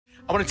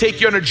I want to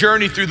take you on a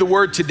journey through the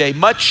Word today.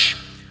 Much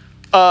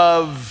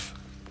of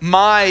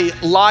my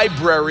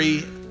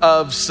library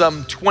of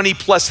some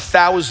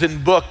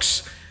 20,000+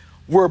 books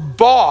were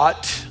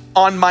bought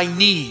on my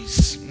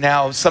knees.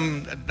 Now,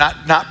 some,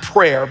 not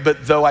prayer,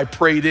 but though I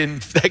prayed in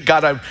that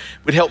God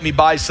would help me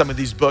buy some of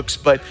these books.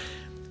 But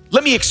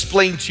let me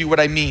explain to you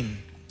what I mean.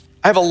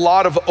 I have a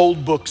lot of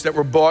old books that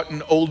were bought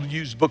in old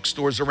used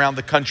bookstores around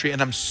the country,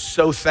 and I'm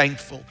so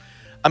thankful.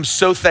 I'm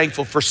so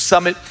thankful for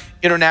Summit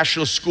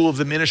International School of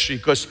the Ministry,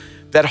 because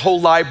that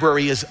whole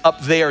library is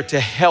up there to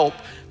help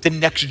the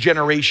next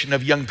generation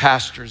of young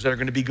pastors that are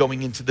going to be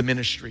going into the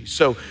ministry.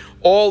 So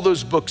all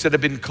those books that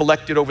have been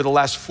collected over the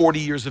last 40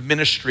 years of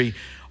ministry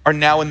are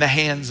now in the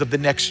hands of the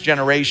next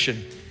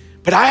generation.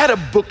 But I had a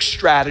book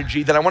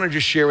strategy that I want to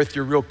just share with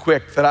you real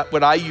quick,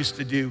 what I used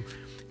to do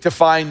to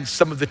find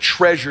some of the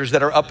treasures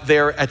that are up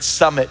there at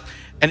Summit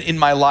and in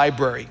my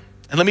library.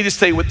 And let me just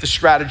tell you what the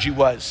strategy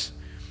was.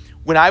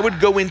 When I would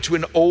go into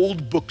an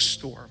old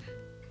bookstore,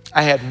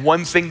 I had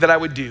one thing that I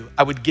would do.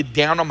 I would get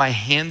down on my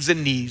hands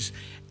and knees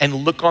and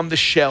look on the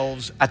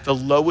shelves at the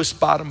lowest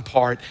bottom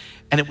part,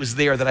 and it was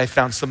there that I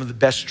found some of the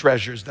best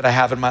treasures that I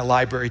have in my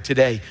library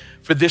today.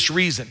 For this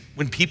reason,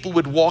 when people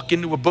would walk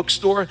into a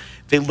bookstore,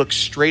 they look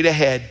straight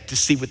ahead to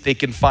see what they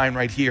can find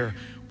right here,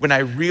 when I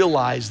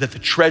realized that the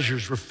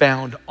treasures were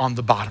found on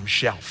the bottom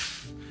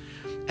shelf.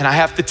 And I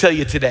have to tell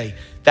you today,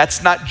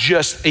 that's not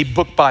just a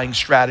book buying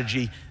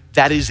strategy,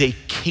 that is a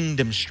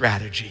kingdom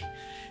strategy.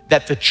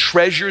 That the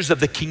treasures of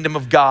the kingdom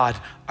of God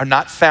are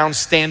not found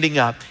standing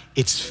up,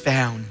 it's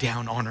found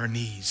down on our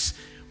knees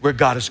where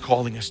God is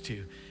calling us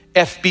to.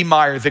 F.B.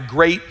 Meyer, the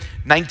great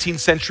 19th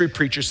century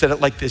preacher, said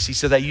it like this. He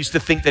said, I used to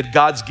think that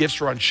God's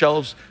gifts were on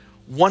shelves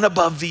one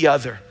above the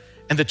other.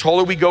 And the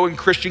taller we go in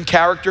Christian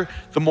character,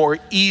 the more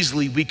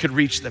easily we could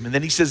reach them. And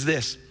then he says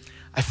this,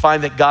 I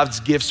find that God's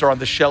gifts are on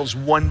the shelves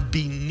one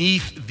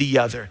beneath the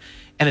other.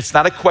 And it's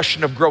not a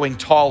question of growing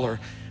taller,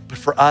 but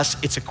for us,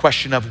 it's a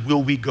question of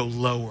will we go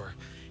lower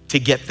to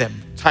get them.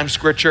 Times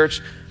Square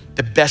Church,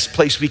 the best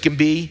place we can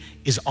be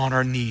is on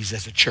our knees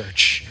as a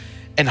church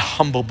and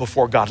humble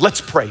before God.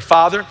 Let's pray.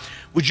 Father,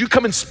 would you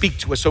come and speak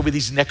to us over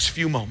these next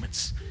few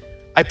moments?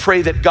 I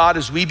pray that God,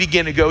 as we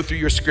begin to go through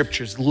your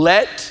scriptures,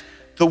 let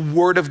the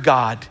word of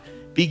God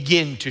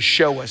begin to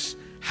show us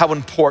how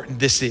important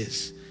this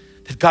is.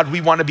 That God, we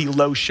want to be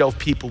low shelf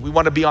people. We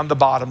want to be on the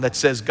bottom that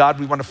says, God,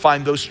 we want to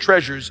find those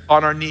treasures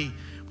on our knee.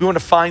 We want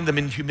to find them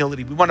in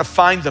humility. We want to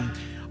find them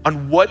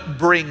on what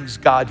brings,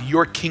 God,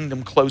 your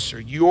kingdom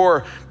closer,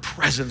 your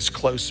presence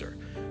closer.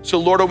 So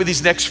Lord, over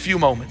these next few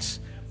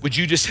moments, would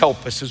you just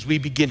help us as we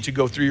begin to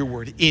go through your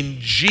word in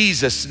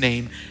Jesus'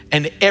 name?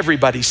 And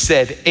everybody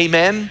said,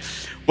 amen.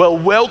 Well,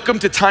 welcome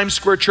to Times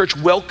Square Church.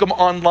 Welcome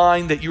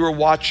online that you are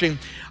watching.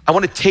 I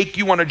want to take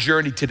you on a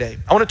journey today.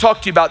 I want to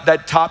talk to you about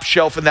that top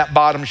shelf and that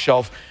bottom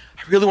shelf.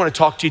 I really want to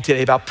talk to you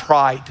today about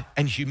pride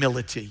and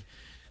humility.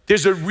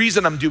 There's a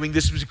reason I'm doing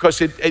this,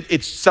 because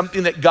it's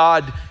something that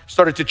God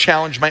started to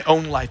challenge my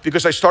own life,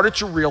 because I started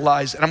to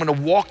realize, and I'm going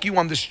to walk you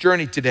on this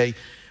journey today,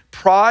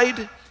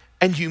 pride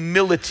and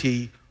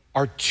humility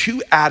are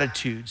two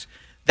attitudes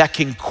that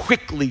can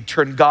quickly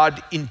turn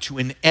God into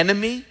an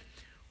enemy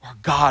or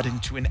God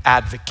into an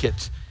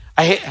advocate.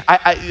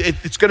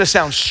 It's going to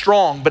sound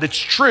strong, but it's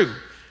true.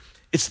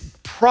 It's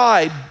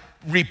pride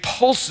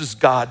repulses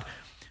God,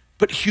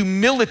 but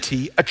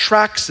humility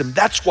attracts him.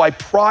 That's why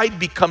pride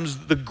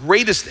becomes the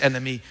greatest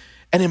enemy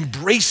and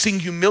embracing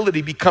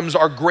humility becomes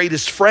our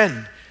greatest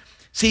friend.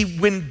 See,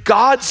 when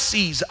God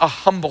sees a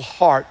humble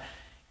heart,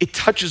 it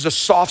touches a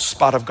soft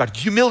spot of God.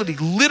 Humility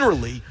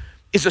literally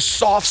is a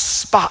soft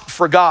spot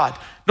for God.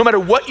 No matter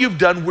what you've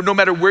done, no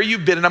matter where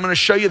you've been, and I'm gonna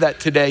show you that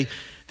today,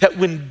 that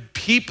when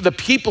the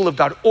people of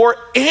God or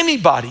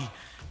anybody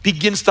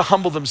begins to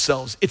humble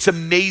themselves, it's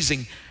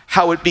amazing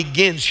how it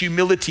begins.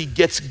 Humility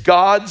gets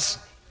God's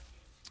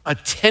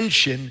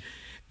attention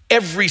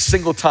every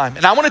single time.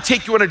 And I want to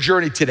take you on a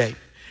journey today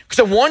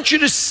because I want you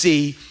to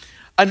see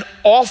an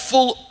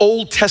awful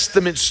Old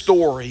Testament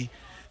story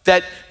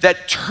that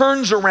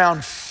turns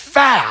around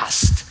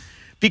fast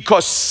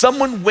because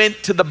someone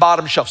went to the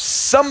bottom shelf.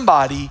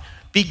 Somebody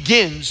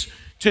begins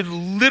to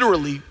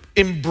literally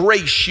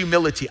embrace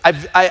humility.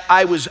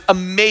 I was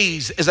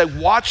amazed as I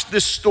watched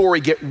this story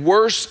get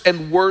worse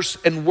and worse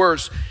and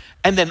worse.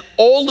 And then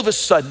all of a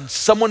sudden,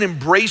 someone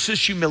embraces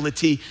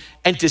humility,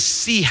 and to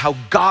see how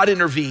God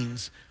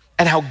intervenes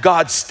and how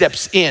God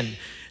steps in.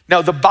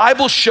 Now, the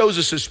Bible shows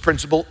us this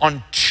principle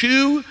on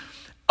two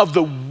of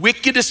the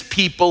wickedest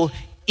people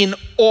in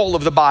all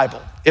of the Bible.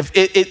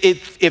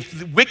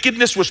 If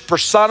wickedness was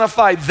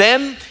personified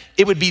then,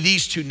 it would be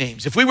these two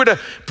names. If we were to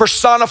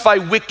personify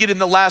wicked in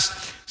the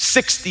last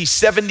 60,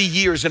 70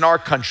 years in our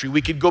country,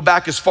 we could go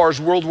back as far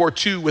as World War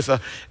II with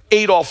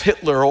Adolf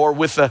Hitler or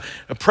with a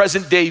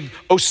present day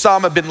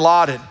Osama bin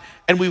Laden,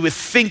 and we would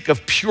think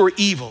of pure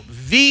evil.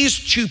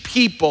 These two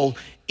people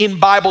in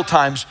Bible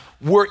times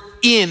were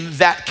in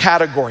that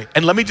category.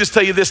 And let me just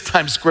tell you this,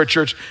 Times Square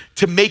Church,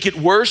 to make it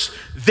worse,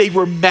 they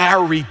were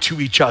married to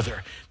each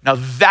other. Now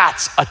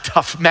that's a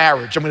tough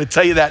marriage. I'm gonna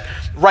tell you that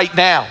right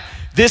now.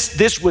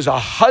 This was a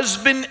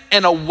husband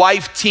and a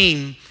wife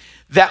team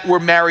that were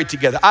married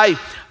together.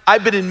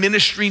 I've been in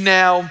ministry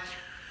now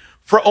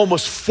for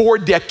almost 4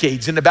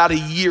 decades. In about a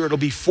year, it'll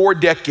be 4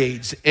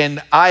 decades.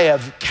 And I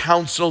have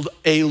counseled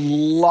a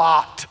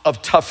lot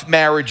of tough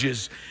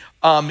marriages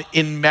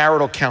in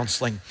marital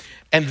counseling.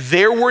 And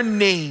there were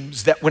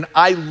names that when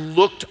I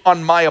looked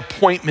on my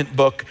appointment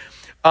book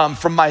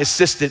from my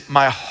assistant,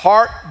 my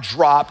heart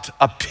dropped,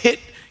 a pit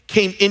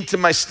came into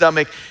my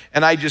stomach,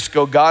 and I just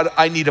go, God,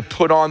 I need to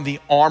put on the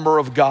armor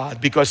of God,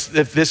 because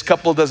if this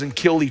couple doesn't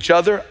kill each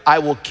other, I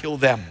will kill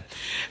them.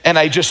 And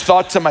I just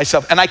thought to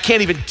myself, and I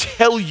can't even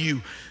tell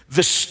you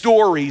the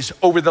stories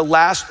over the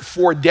last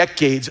 4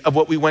 decades of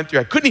what we went through.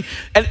 I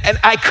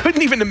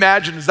couldn't even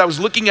imagine, as I was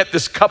looking at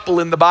this couple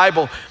in the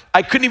Bible,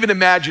 I couldn't even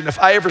imagine if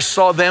I ever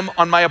saw them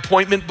on my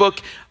appointment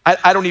book.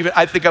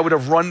 I think I would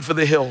have run for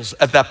the hills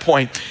at that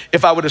point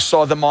if I would have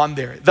saw them on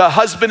there. The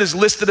husband is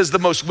listed as the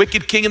most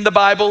wicked king in the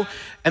Bible,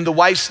 and the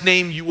wife's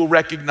name you will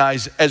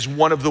recognize as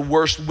one of the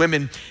worst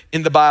women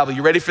in the Bible.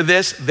 You ready for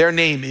this? Their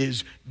name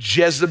is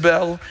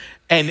Jezebel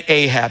and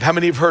Ahab. How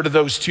many have heard of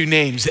those 2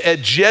 names?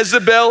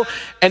 Jezebel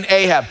and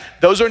Ahab.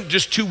 Those aren't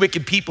just 2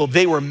 wicked people.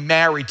 They were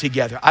married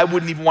together. I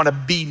wouldn't even want to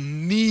be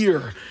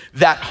near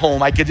that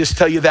home. I could just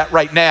tell you that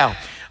right now.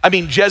 I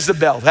mean,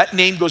 Jezebel, that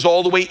name goes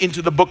all the way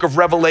into the book of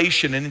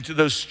Revelation and into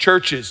those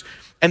churches.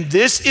 And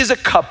this is a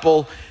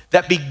couple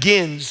that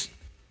begins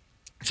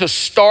to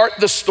start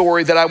the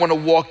story that I want to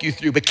walk you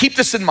through. But keep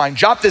this in mind,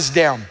 jot this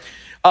down.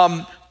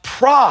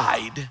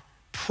 Pride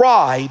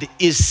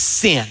is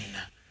sin.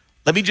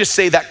 Let me just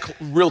say that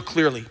real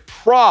clearly.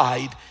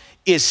 Pride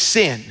is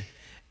sin.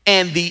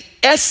 And the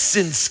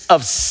essence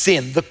of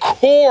sin, the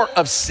core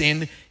of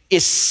sin,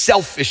 is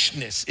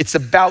selfishness. It's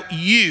about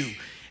you.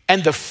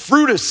 And the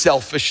fruit of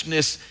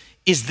selfishness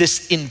is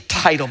this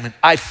entitlement.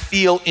 I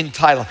feel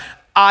entitled.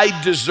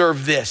 I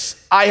deserve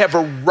this. I have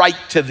a right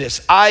to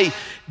this. I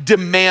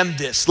demand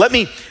this. Let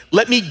me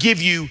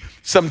give you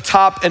some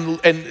top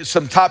and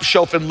some top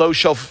shelf and low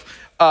shelf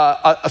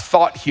a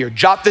thought here.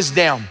 Jot this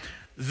down.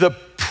 The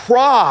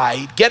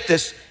pride, get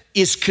this,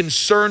 is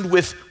concerned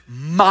with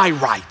my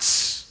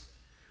rights.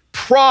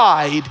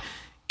 Pride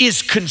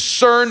is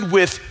concerned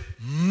with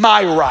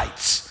my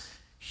rights.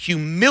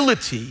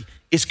 Humility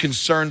is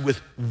concerned with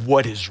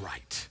what is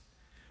right.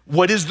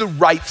 What is the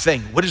right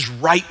thing? What is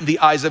right in the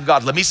eyes of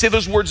God? Let me say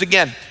those words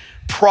again.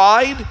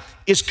 Pride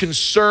is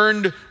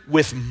concerned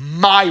with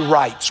my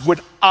rights, what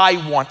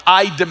I want,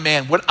 I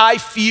demand, what I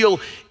feel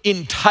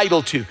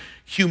entitled to.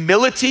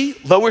 Humility,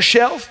 lower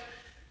shelf,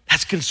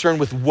 that's concerned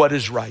with what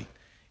is right.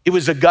 It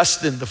was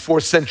Augustine, the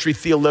 4th century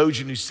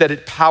theologian, who said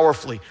it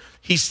powerfully.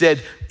 He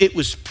said, it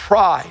was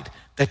pride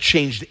that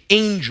changed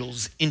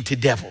angels into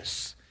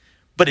devils,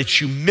 but it's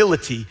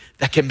humility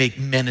that can make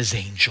men as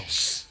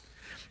angels.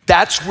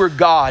 That's where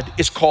God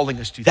is calling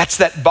us to. That's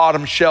that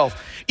bottom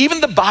shelf. Even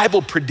the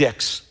Bible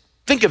predicts,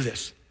 think of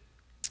this.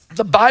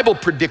 The Bible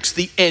predicts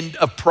the end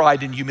of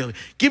pride and humility.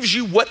 Gives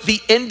you what the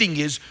ending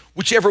is,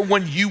 whichever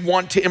one you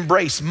want to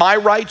embrace, my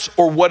rights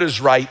or what is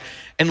right.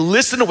 And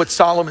listen to what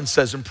Solomon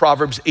says in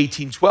Proverbs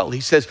 18:12.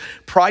 He says,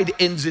 pride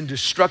ends in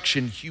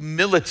destruction,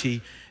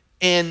 humility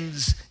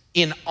ends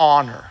in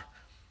honor.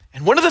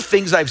 And one of the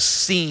things I've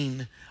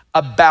seen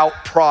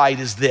about pride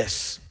is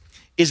this,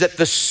 is that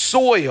the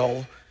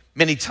soil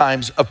many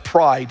times of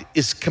pride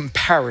is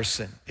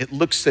comparison. It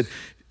looks at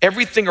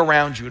everything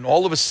around you, and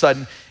all of a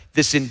sudden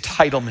this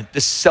entitlement,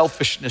 this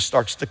selfishness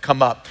starts to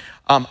come up.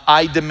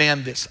 I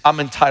demand this, I'm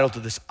entitled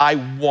to this, I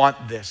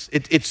want this.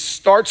 It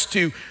starts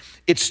to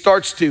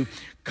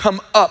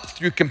come up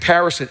through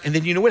comparison. And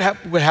then you know what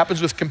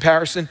happens with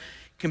comparison?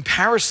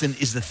 Comparison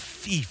is the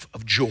thief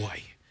of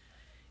joy.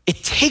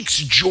 It takes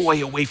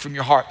joy away from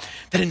your heart.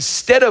 That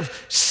instead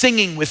of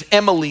singing with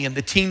Emily and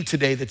the team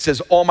today that says,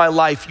 all my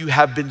life you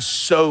have been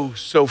so,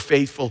 so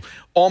faithful.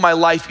 All my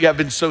life you have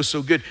been so,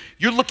 so good.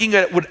 You're looking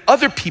at what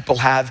other people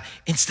have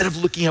instead of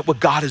looking at what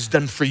God has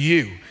done for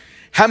you.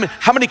 How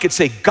many could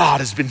say,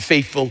 God has been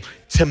faithful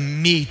to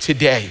me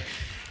today?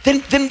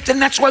 Then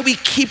that's why we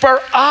keep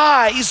our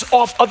eyes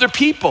off other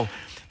people.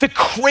 The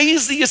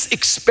craziest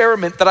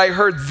experiment that I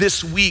heard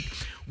this week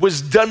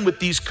was done with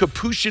these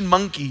Capuchin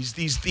monkeys,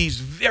 these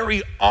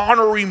very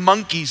honorary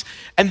monkeys.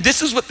 And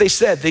this is what they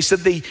said. They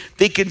said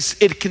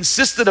it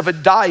consisted of a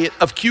diet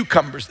of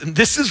cucumbers. And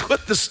this is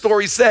what the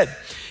story said.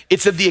 It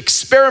said the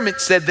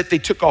experiment said that they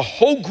took a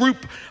whole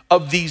group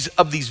of these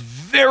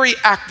very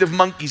active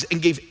monkeys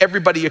and gave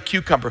everybody a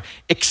cucumber,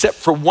 except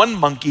for one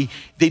monkey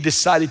they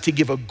decided to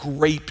give a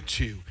grape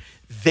to.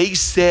 They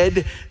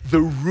said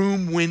the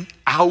room went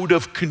out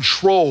of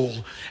control,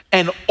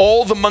 and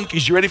all the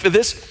monkeys, you ready for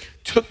this?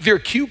 Took their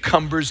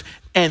cucumbers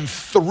and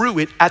threw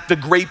it at the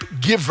grape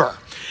giver,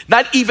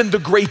 not even the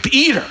grape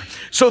eater.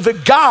 So the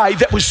guy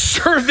that was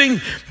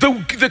serving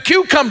the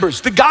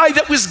cucumbers, the guy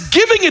that was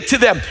giving it to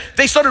them,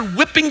 they started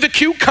whipping the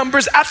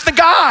cucumbers at the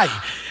guy.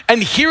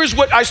 And here's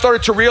what I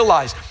started to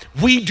realize.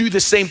 we do the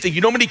same thing.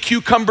 You know how many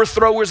cucumber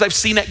throwers I've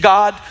seen at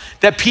God?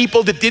 That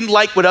people that didn't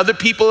like what other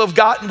people have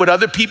gotten, what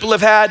other people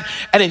have had,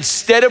 and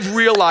instead of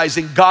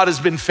realizing God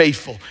has been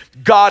faithful,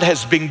 God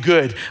has been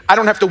good, I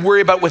don't have to worry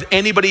about what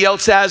anybody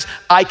else has,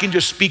 I can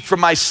just speak for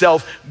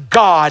myself.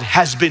 God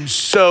has been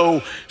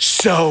so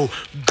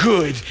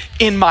good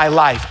in my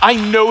life. I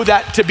know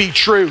that to be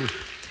true.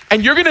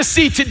 And you're gonna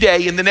see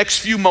today in the next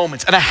few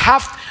moments, and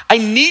I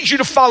need you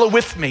to follow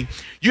with me.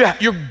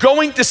 You're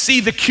going to see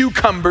the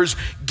cucumbers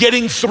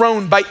getting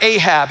thrown by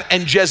Ahab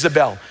and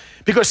Jezebel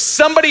because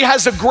somebody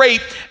has a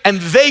grape and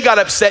they got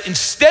upset.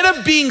 Instead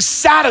of being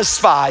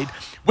satisfied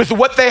with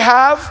what they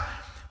have,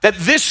 that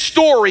this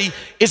story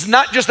is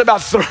not just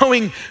about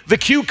throwing the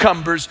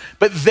cucumbers,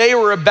 but they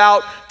were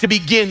about to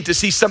begin to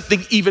see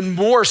something even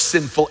more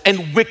sinful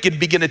and wicked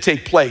begin to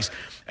take place.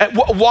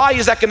 Why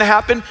is that gonna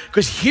happen?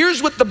 Because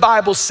here's what the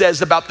Bible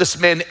says about this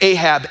man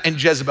Ahab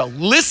and Jezebel.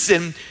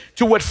 Listen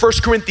to what 1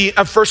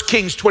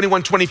 Kings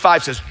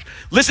 21:25 says.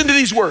 Listen to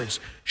these words.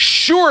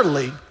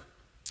 Surely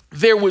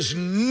there was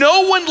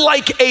no one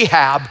like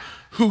Ahab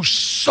who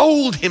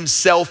sold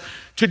himself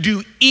to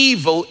do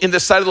evil in the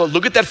sight of the Lord.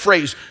 Look at that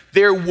phrase.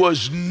 There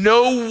was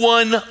no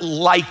one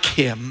like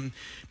him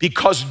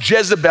because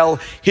Jezebel,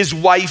 his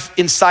wife,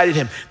 incited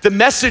him. The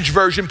Message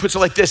version puts it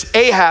like this.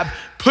 Ahab,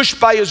 pushed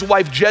by his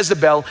wife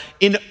Jezebel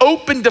in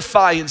open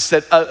defiance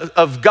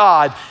of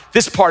God,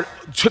 this part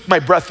took my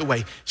breath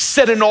away,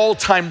 set an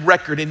all-time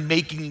record in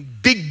making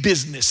big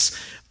business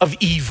of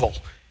evil.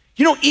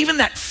 You know, even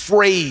that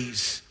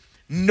phrase,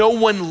 no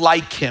one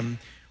like him,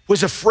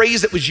 was a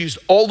phrase that was used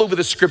all over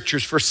the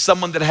scriptures for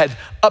someone that had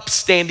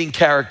upstanding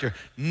character.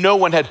 No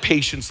one had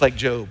patience like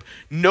Job.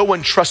 No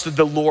one trusted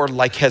the Lord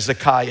like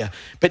Hezekiah.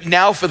 But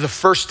now for the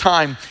first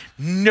time,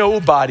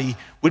 nobody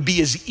would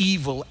be as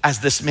evil as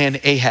this man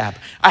Ahab.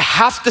 I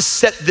have to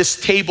set this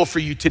table for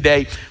you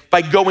today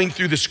by going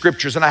through the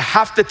scriptures, and I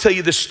have to tell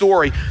you the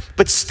story,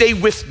 but stay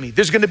with me.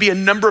 There's gonna be a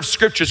number of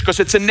scriptures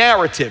because it's a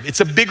narrative, it's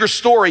a bigger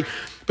story,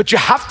 but you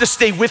have to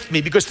stay with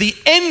me because the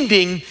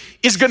ending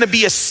is gonna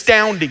be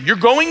astounding. You're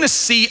going to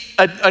see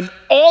an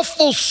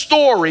awful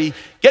story,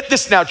 get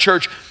this now,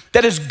 church,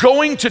 that is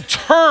going to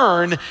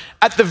turn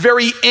at the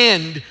very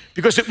end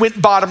because it went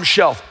bottom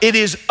shelf. It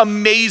is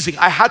amazing.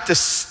 I had to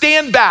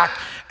stand back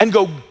and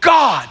go,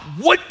 God,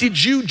 what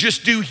did you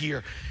just do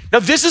here? Now,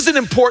 this is an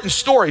important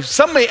story.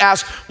 Some may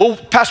ask, well,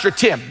 Pastor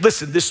Tim,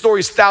 listen, this story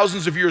is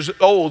thousands of years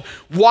old.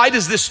 Why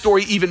does this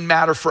story even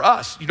matter for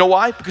us? You know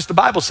why? Because the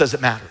Bible says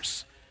it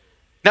matters.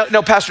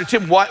 Now, Pastor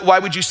Tim, why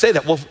would you say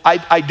that? Well,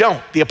 I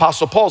don't. The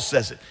Apostle Paul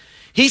says it.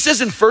 He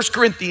says in 1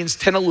 Corinthians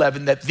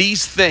 10:11 that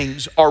these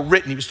things are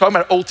written. He was talking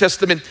about Old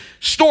Testament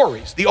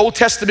stories. The Old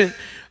Testament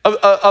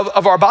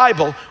of our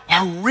Bible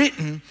are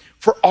written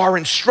for our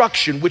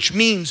instruction, which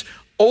means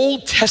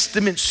Old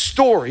Testament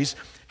stories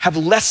have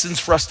lessons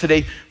for us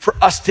today for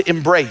us to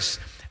embrace.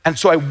 And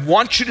so I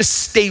want you to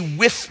stay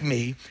with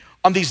me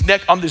on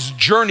this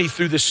journey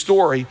through this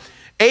story.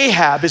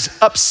 Ahab is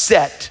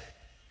upset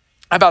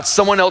about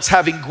someone else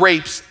having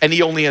grapes and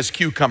he only has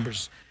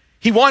cucumbers.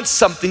 He wants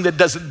something that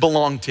doesn't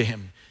belong to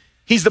him.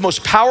 He's the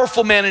most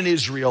powerful man in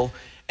Israel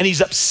and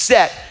he's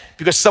upset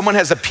because someone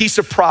has a piece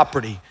of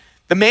property.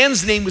 The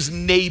man's name was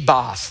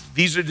Naboth.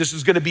 This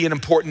is gonna be an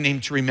important name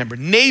to remember.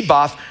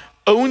 Naboth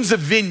owns a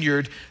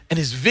vineyard and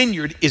his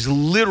vineyard is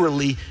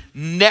literally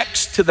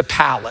next to the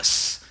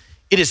palace.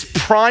 It is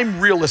prime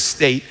real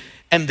estate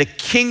and the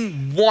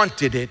king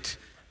wanted it,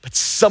 but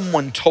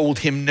someone told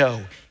him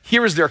no.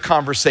 Here is their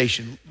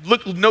conversation.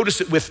 Look, notice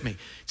it with me. It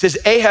says,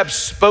 Ahab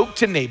spoke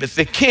to Naboth,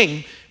 the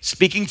king,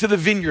 speaking to the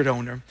vineyard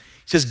owner.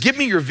 He says, give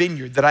me your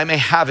vineyard that I may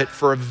have it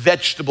for a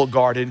vegetable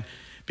garden.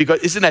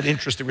 Because isn't that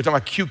interesting? We're talking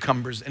about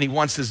cucumbers and he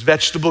wants this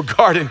vegetable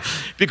garden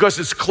because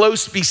it's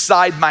close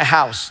beside my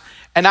house.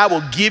 And I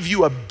will give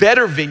you a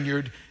better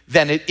vineyard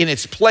than it in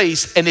its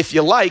place. And if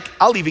you like,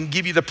 I'll even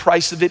give you the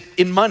price of it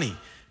in money.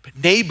 But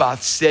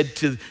Naboth said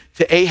to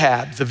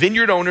Ahab, the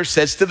vineyard owner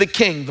says to the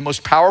king, the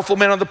most powerful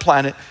man on the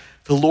planet,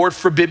 the Lord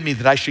forbid me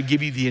that I should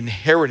give you the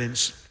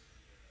inheritance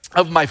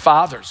of my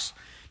fathers.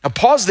 Now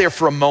pause there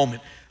for a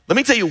moment. Let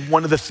me tell you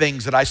one of the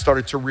things that I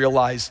started to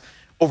realize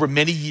over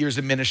many years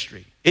of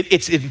ministry.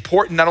 It's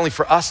important not only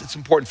for us, it's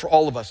important for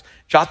all of us.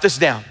 Jot this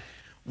down.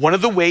 One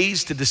of the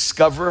ways to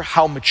discover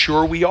how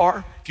mature we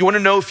are, if you wanna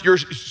know if you're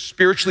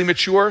spiritually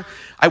mature,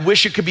 I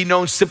wish it could be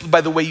known simply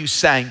by the way you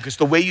sang, because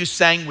the way you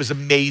sang was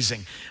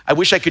amazing. I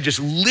wish I could just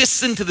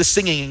listen to the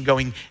singing and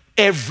going,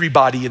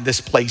 everybody in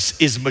this place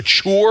is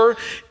mature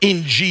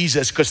in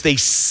Jesus because they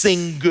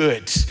sing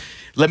good.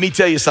 Let me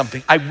tell you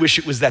something, I wish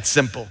it was that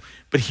simple.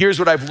 But here's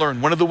what I've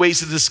learned. One of the ways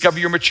to discover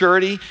your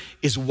maturity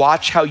is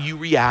watch how you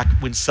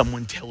react when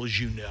someone tells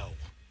you no.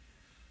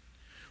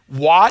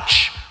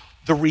 Watch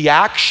the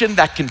reaction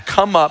that can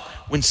come up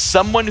when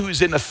someone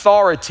who's in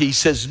authority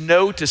says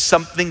no to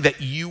something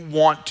that you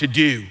want to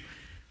do.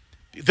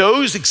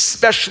 Those,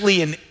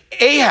 especially in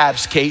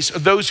Ahab's case, are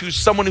those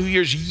someone who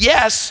hears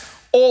yes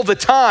all the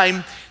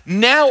time,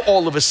 now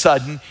all of a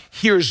sudden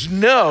hears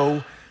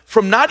no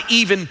from not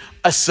even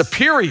a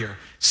superior.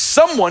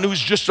 someone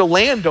who's just a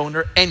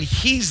landowner and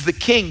he's the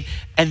king.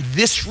 And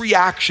this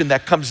reaction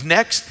that comes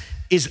next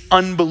is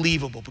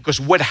unbelievable, because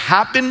what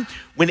happened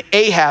when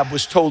Ahab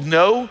was told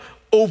no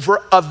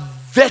over a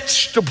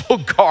vegetable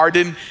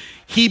garden,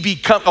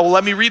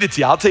 let me read it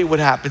to you. I'll tell you what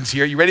happens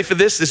here. You ready for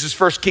this? This is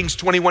 1 Kings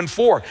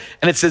 21:4.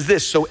 And it says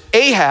this: so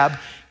Ahab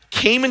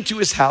came into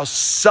his house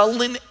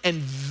sullen and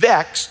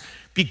vexed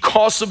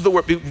because of the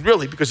word,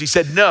 really, because he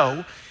said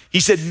no. He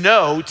said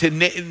no to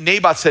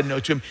Naboth, said no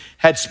to him,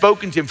 had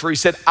spoken to him, for he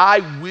said, I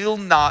will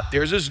not,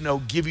 there's his no,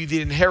 give you the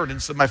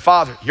inheritance of my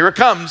father. Here it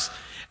comes.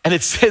 And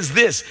it says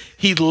this: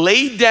 he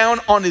laid down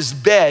on his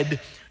bed,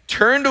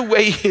 turned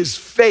away his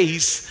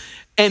face,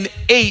 and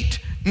ate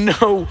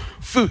no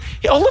food.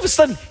 All of a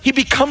sudden, he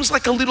becomes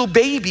like a little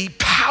baby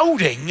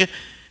pouting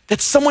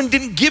that someone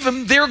didn't give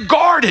him their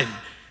garden.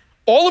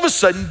 All of a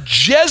sudden,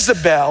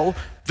 Jezebel,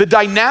 the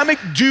dynamic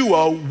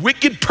duo,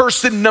 wicked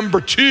person number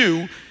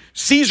 2,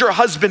 sees her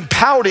husband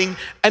pouting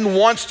and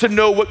wants to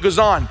know what goes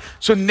on.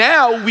 So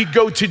now we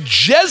go to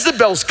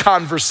Jezebel's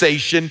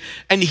conversation,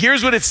 and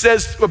here's what it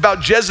says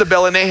about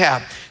Jezebel and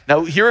Ahab.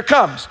 Now here it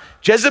comes.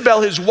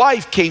 Jezebel, his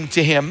wife, came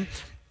to him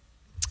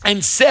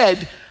and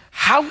said,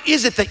 how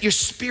is it that your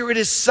spirit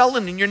is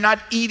sullen and you're not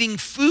eating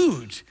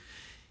food?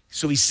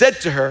 So he said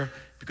to her,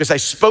 because I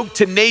spoke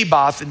to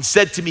Naboth and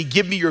said to me,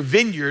 give me your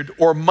vineyard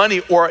or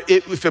money, or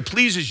if it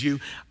pleases you,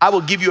 I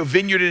will give you a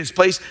vineyard in its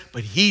place.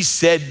 But he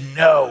said,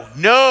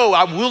 no,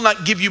 I will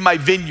not give you my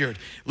vineyard.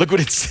 Look what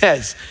it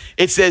says.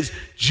 It says,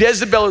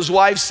 Jezebel, his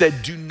wife, said,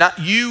 do not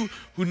you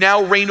who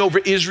now reign over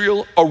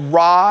Israel,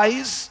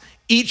 arise,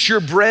 eat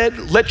your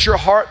bread, let your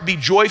heart be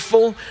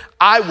joyful.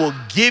 I will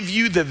give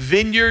you the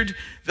vineyard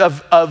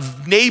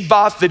of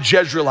Naboth the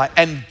Jezreelite.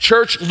 And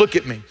church, look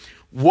at me.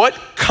 What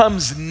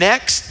comes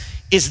next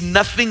is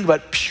nothing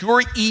but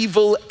pure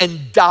evil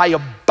and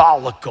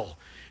diabolical.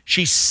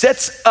 She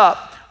sets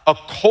up a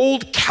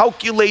cold,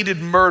 calculated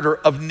murder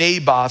of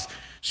Naboth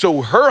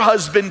so her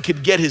husband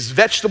could get his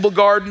vegetable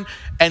garden,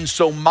 and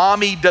so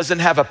mommy doesn't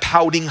have a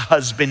pouting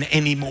husband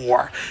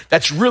anymore.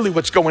 That's really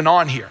what's going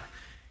on here.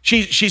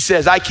 She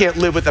says, I can't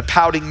live with a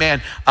pouting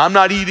man. I'm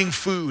not eating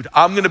food.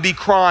 I'm gonna be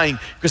crying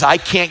because I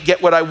can't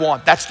get what I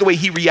want. That's the way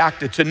he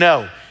reacted to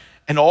no.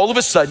 And all of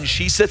a sudden,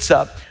 she sets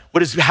up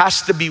what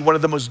has to be one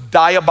of the most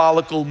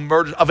diabolical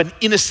murders of an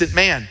innocent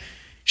man.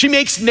 She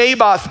makes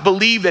Naboth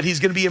believe that he's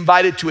gonna be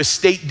invited to a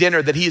state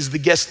dinner, that he is the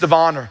guest of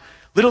honor.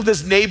 Little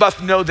does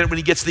Naboth know that when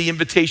he gets the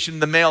invitation in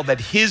the mail, that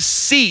his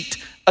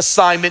seat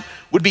assignment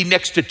would be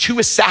next to 2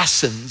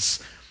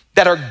 assassins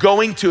that are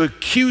going to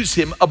accuse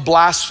him of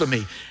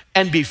blasphemy.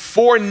 And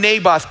before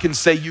Naboth can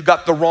say, you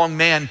got the wrong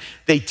man,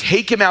 they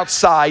take him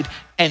outside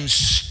and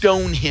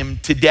stone him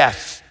to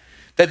death.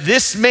 That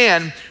this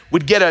man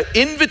would get an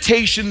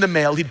invitation in the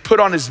mail, he'd put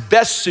on his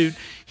best suit,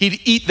 he'd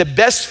eat the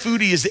best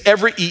food he has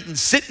ever eaten,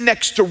 sit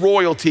next to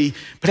royalty,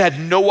 but had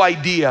no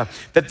idea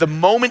that the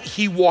moment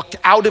he walked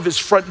out of his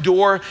front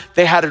door,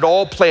 they had it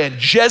all planned.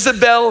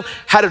 Jezebel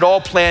had it all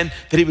planned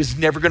that he was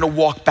never gonna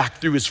walk back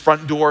through his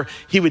front door.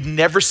 He would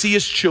never see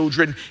his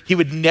children. He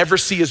would never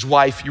see his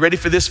wife. You ready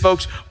for this,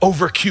 folks?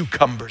 Over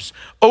cucumbers,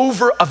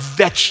 over a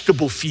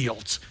vegetable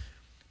field.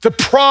 The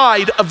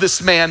pride of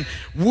this man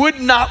would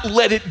not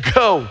let it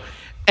go.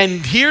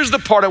 And here's the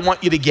part I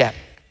want you to get.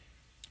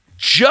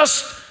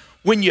 Just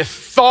when you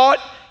thought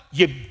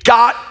you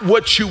got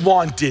what you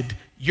wanted,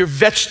 your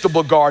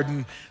vegetable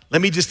garden,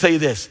 let me just tell you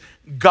this,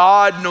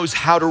 God knows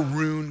how to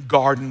ruin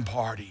garden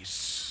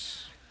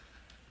parties.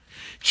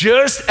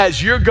 Just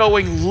as you're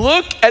going,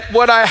 look at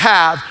what I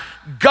have,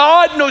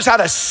 God knows how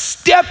to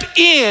step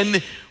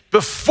in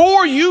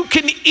before you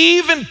can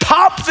even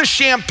pop the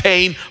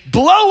champagne,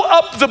 blow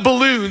up the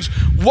balloons,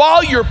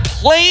 while you're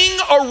playing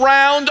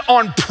around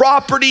on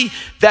property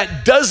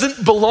that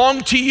doesn't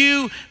belong to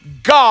you.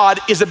 God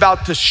is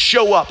about to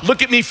show up.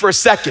 Look at me for a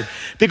second,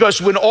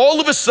 because when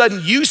all of a sudden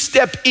you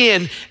step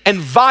in and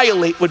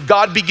violate what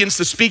God begins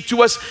to speak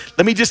to us,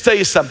 let me just tell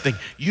you something.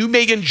 You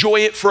may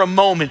enjoy it for a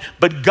moment,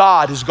 but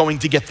God is going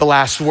to get the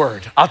last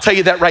word. I'll tell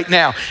you that right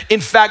now.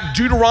 In fact,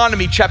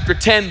 Deuteronomy chapter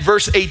 10,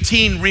 verse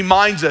 18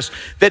 reminds us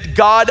that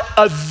God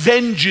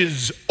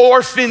avenges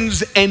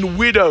orphans and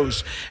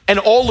widows. And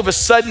all of a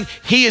sudden,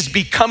 he has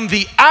become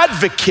the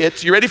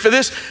advocate, you ready for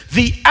this?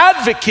 The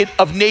advocate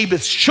of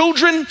Naboth's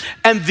children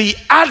and the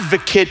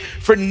advocate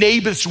for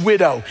Naboth's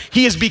widow.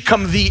 He has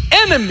become the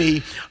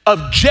enemy of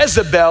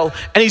Jezebel,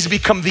 and he's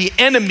become the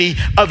enemy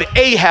of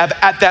Ahab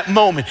at that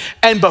moment.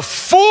 And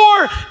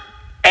before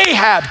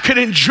Ahab could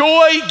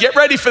enjoy, get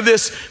ready for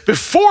this,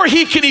 before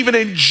he can even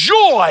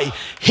enjoy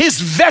his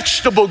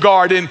vegetable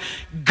garden,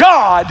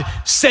 God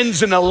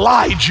sends an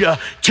Elijah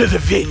to the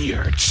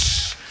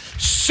vineyards.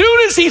 Soon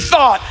as he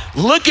thought,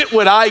 look at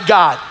what I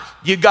got,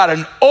 you got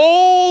an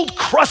old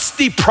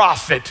crusty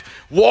prophet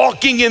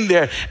walking in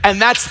there, and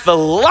that's the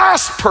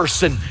last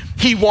person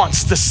he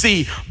wants to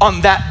see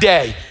on that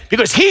day,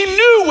 because he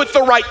knew what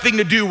the right thing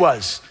to do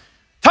was.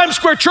 Times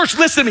Square Church,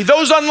 listen to me.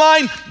 Those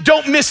online,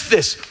 don't miss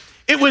this.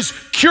 It was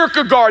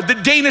Kierkegaard, the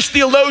Danish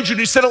theologian,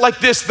 who said it like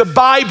this: the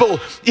Bible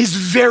is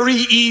very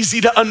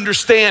easy to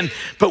understand,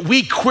 but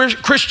we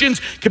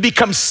Christians can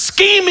become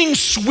scheming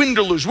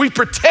swindlers. We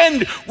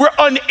pretend we're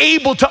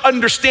unable to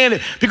understand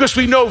it because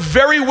we know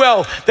very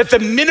well that the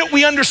minute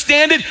we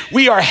understand it,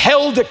 we are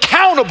held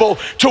accountable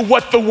to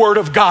what the Word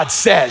of God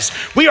says.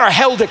 We are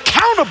held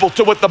accountable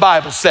to what the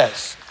Bible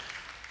says.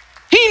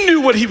 He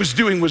knew what he was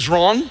doing was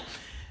wrong.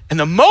 And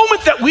the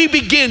moment that we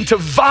begin to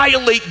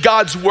violate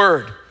God's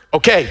word,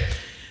 okay,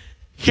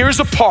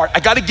 here's a part. I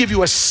got to give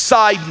you a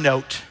side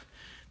note.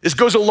 This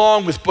goes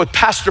along with what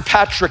Pastor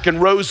Patrick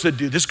and Rosa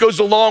do. This goes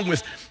along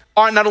with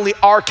not only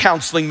our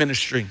counseling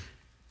ministry,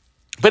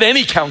 but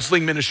any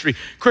counseling ministry,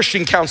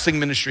 Christian counseling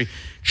ministry.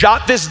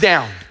 Jot this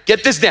down.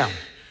 Get this down.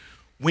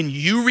 When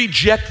you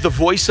reject the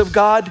voice of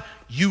God,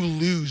 you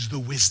lose the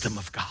wisdom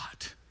of God.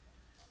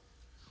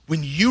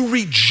 When you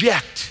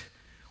reject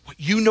what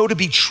you know to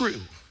be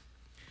true,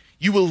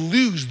 you will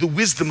lose the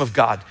wisdom of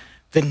God,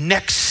 the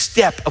next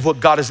step of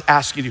what God is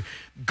asking you.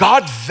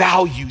 God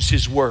values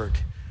his word.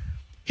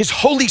 His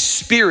Holy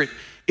Spirit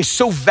is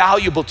so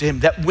valuable to him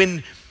that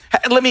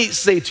let me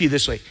say it to you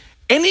this way.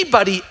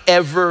 Anybody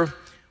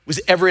was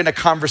ever in a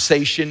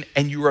conversation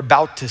and you were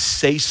about to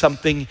say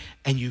something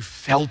and you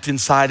felt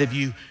inside of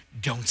you,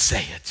 don't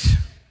say it?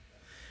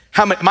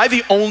 Am I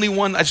the only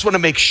one? I just want to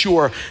make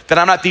sure that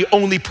I'm not the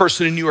only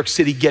person in New York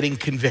City getting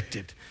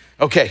convicted.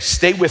 Okay,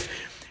 stay with me.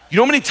 You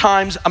know how many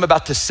times I'm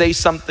about to say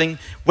something,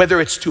 whether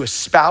it's to a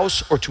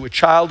spouse or to a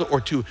child or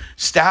to a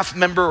staff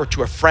member or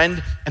to a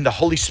friend, and the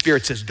Holy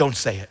Spirit says, don't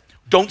say it.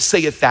 Don't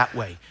say it that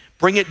way.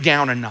 Bring it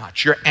down a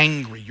notch. You're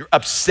angry, you're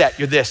upset,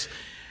 you're this.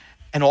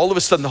 And all of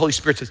a sudden the Holy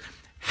Spirit says,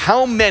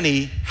 how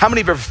many have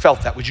ever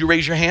felt that? Would you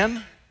raise your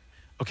hand?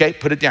 Okay,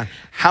 put it down.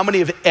 How many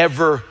have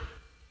ever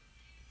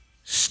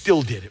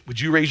still did it? Would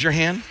you raise your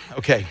hand?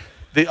 Okay,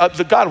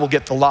 the God will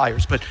get the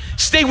liars, but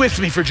stay with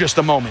me for just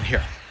a moment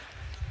here.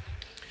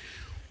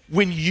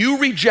 When you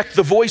reject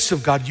the voice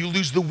of God, you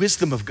lose the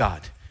wisdom of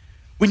God.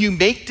 When you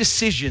make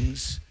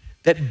decisions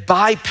that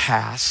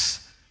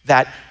bypass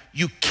that,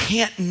 you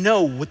can't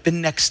know what the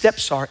next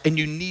steps are and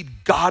you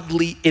need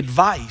godly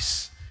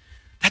advice.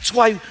 That's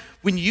why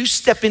when you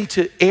step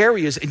into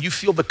areas and you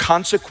feel the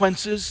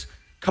consequences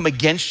come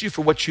against you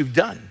for what you've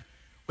done,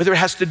 whether it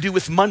has to do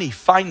with money,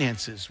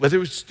 finances,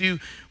 whether it's to do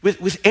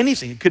with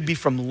anything, it could be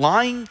from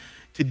lying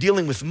to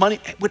dealing with money,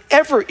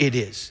 whatever it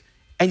is,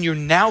 and you're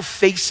now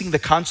facing the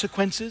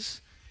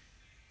consequences,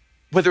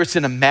 whether it's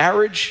in a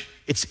marriage,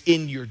 it's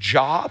in your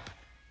job,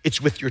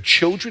 it's with your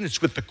children,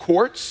 it's with the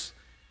courts,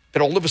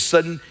 that all of a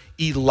sudden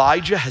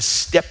Elijah has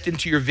stepped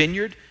into your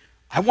vineyard.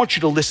 I want you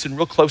to listen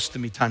real close to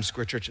me, Times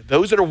Square Church.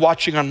 Those that are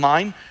watching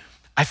online,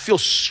 I feel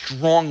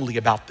strongly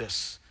about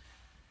this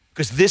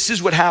because this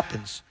is what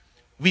happens.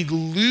 We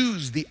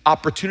lose the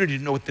opportunity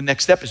to know what the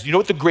next step is. You know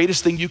what the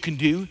greatest thing you can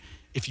do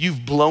if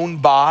you've blown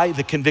by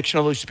the conviction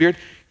of the Holy Spirit?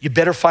 You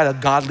better find a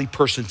godly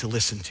person to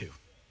listen to.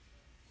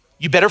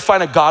 You better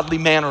find a godly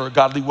man or a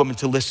godly woman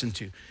to listen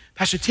to.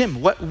 Pastor Tim,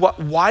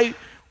 why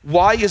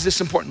is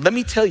this important? Let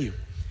me tell you.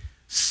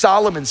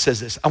 Solomon says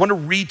this. I want to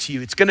read to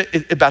you. It's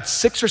about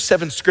 6 or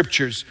 7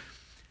 scriptures,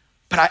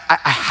 but I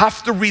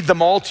have to read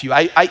them all to you.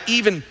 I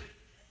even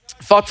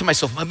thought to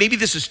myself, well, maybe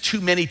this is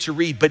too many to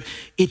read, but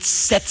it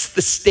sets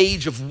the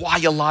stage of why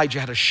Elijah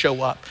had to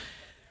show up.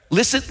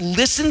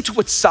 Listen to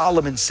what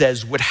Solomon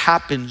says, what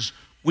happens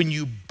when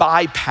you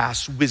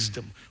bypass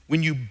wisdom,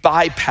 when you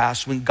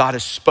bypass when God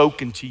has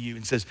spoken to you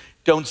and says,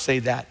 don't say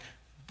that.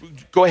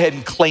 Go ahead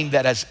and claim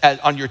that as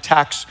on your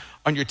tax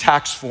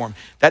form.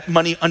 That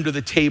money under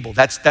the table,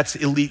 that's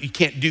illegal. You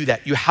can't do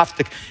that. You have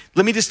to.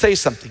 Let me just tell you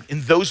something.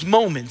 In those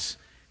moments,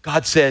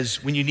 God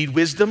says, when you need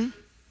wisdom,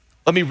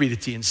 let me read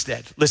it to you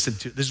instead. Listen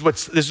to it. This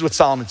is what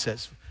Solomon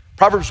says.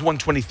 Proverbs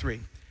 1:23.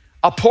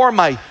 I'll pour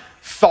my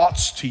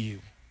thoughts to you.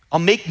 I'll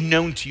make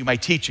known to you my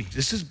teachings.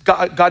 This is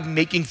God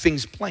making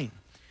things plain.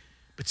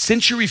 But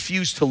since you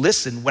refuse to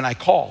listen when I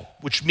call,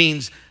 which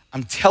means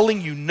I'm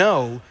telling you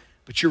no,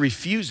 but you're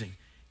refusing.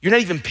 You're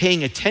not even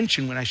paying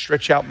attention when I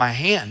stretch out my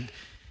hand.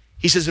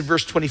 He says in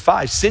verse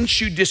 25,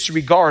 since you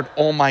disregard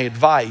all my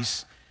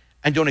advice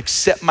and don't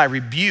accept my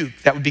rebuke,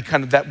 that would be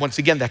kind of that, once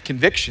again, that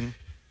conviction.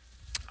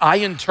 I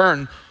in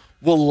turn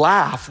will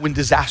laugh when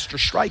disaster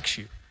strikes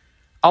you.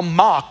 I'll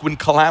mock when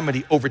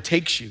calamity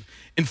overtakes you.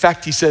 In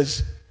fact, he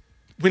says,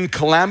 when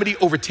calamity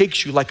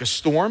overtakes you like a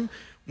storm,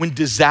 when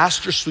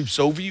disaster sweeps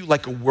over you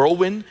like a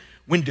whirlwind,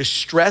 when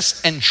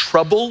distress and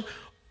trouble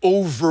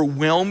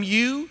overwhelm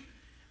you,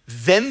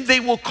 then they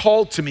will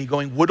call to me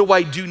going, what do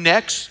I do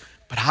next?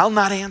 But I'll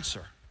not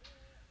answer.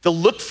 They'll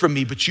look for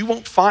me, but you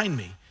won't find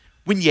me.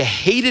 When you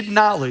hated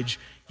knowledge,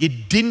 you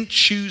didn't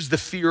choose the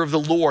fear of the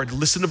Lord.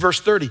 Listen to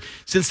verse 30.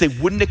 Since they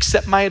wouldn't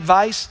accept my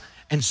advice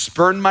and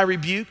spurn my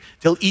rebuke,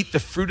 they'll eat the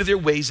fruit of their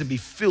ways and be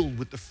filled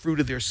with the fruit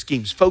of their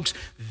schemes. Folks,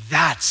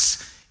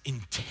 that's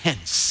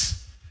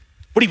intense.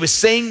 What he was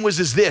saying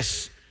was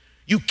this: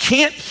 You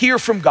can't hear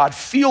from God,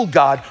 feel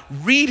God,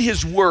 read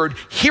his word,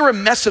 hear a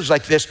message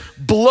like this,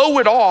 blow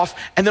it off,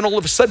 and then all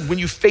of a sudden when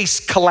you face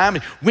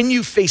calamity, when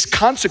you face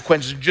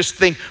consequences, just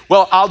think,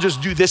 well, I'll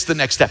just do this the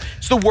next step.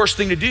 It's the worst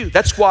thing to do.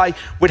 That's why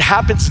what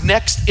happens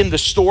next in the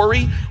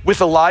story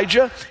with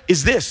Elijah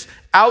is this.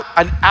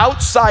 An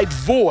outside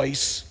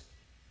voice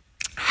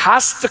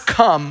has to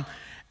come,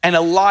 and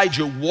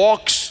Elijah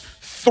walks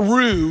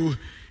through,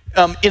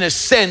 in a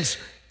sense,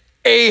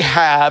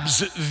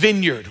 Ahab's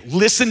vineyard.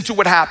 Listen to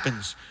what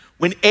happens.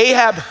 When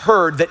Ahab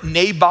heard that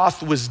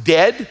Naboth was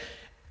dead,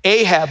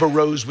 Ahab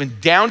arose,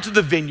 went down to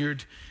the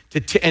vineyard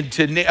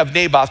of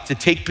Naboth to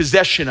take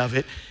possession of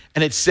it.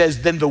 And it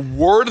says, then the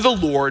word of the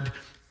Lord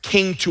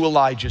came to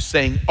Elijah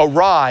saying,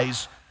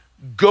 arise,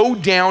 go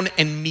down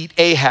and meet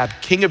Ahab,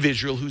 king of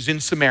Israel, who's in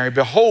Samaria.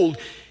 Behold,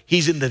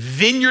 he's in the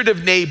vineyard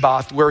of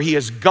Naboth where he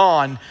has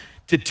gone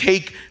to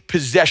take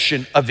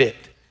possession of it.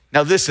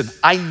 Now listen,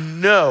 I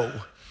know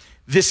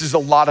this is a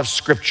lot of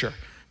scripture,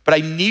 but I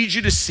need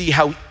you to see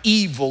how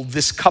evil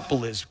this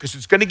couple is, because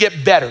it's gonna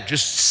get better.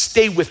 Just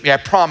stay with me, I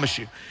promise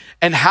you.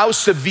 And how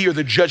severe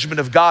the judgment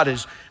of God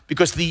is,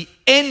 because the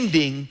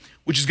ending,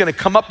 which is gonna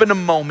come up in a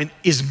moment,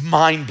 is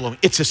mind-blowing.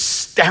 It's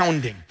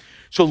astounding.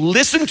 So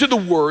listen to the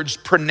words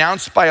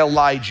pronounced by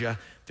Elijah.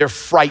 They're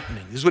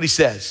frightening. This is what he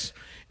says.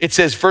 It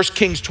says, 1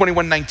 Kings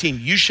 21:19,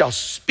 you shall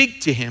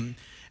speak to him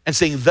and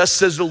saying, thus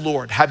says the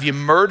Lord, have you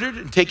murdered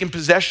and taken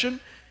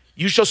possession?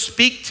 You shall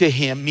speak to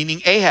him,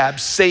 meaning Ahab,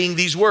 saying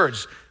these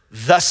words,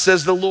 thus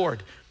says the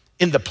Lord,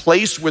 in the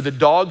place where the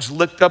dogs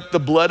licked up the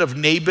blood of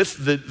Naboth,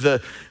 the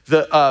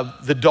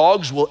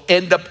dogs will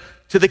end up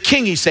to the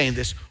king, he's saying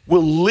this,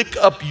 will lick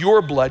up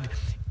your blood,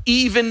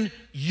 even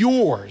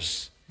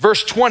yours.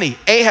 Verse 20,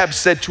 Ahab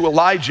said to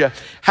Elijah,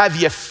 have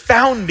you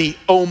found me,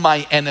 O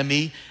my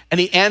enemy? And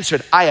he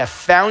answered, I have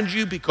found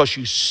you because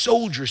you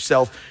sold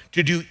yourself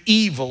to do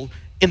evil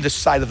in the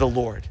sight of the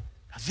Lord.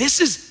 Now, this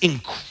is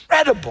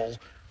incredible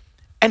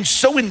and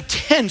so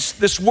intense,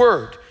 this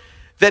word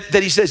that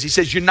he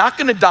says, you're not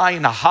gonna die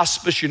in a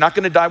hospice, you're not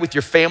gonna die with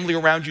your family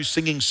around you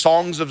singing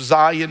songs of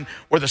Zion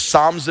or the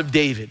Psalms of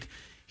David.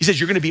 He says,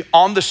 you're gonna be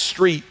on the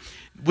street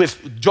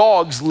with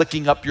dogs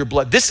licking up your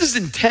blood. This is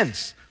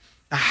intense.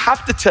 I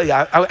have to tell you,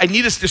 I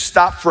need us to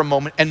stop for a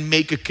moment and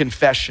make a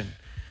confession.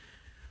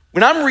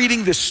 When I'm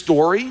reading this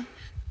story,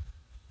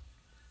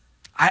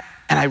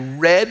 I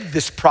read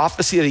this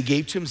prophecy that he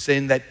gave to him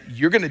saying that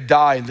you're gonna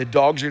die and the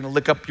dogs are gonna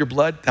lick up your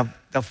blood.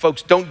 Now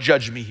folks, don't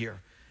judge me here.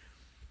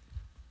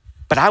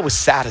 But I was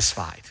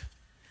satisfied.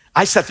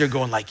 I sat there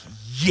going like,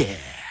 yeah,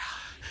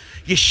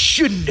 you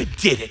shouldn't have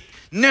did it.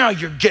 Now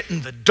you're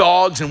getting the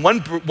dogs, and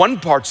one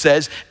part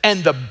says,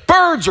 and the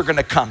birds are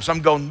gonna come. So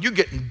I'm going, you're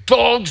getting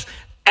dogs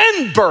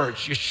and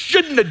birds. You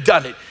shouldn't have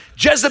done it.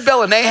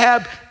 Jezebel and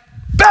Ahab,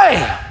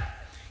 bam,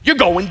 you're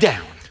going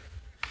down.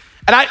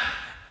 And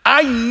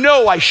I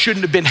know I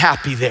shouldn't have been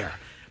happy there.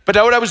 But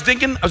what I was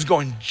thinking? I was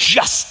going,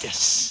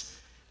 justice.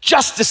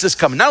 Justice is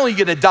coming. Not only are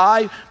you gonna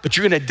die, but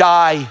you're gonna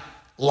die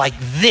like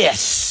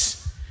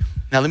this.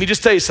 Now, let me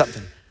just tell you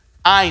something.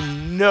 I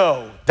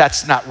know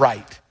that's not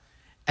right.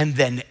 And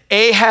then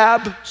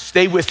Ahab,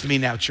 stay with me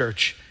now,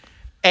 church.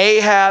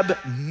 Ahab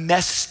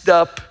messed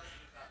up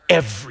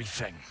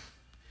everything.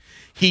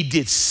 He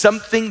did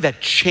something that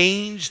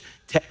changed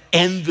to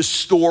end the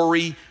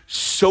story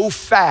so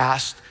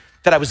fast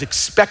that I was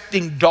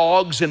expecting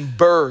dogs and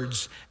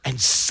birds, and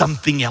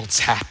something else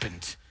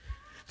happened.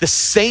 The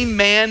same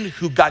man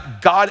who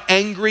got God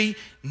angry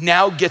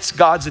now gets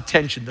God's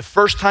attention. The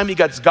first time he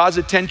got God's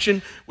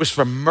attention was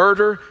for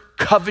murder,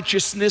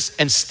 covetousness,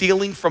 and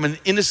stealing from an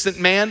innocent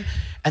man.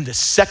 And the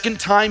second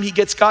time he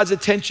gets God's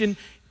attention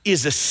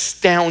is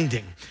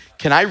astounding.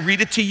 Can I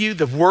read it to you?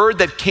 The word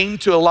that came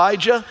to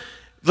Elijah,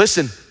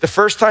 listen, the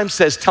first time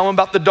says, tell him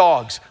about the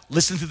dogs.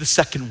 Listen to the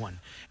second one.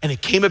 And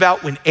it came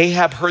about when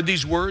Ahab heard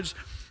these words,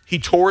 he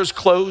tore his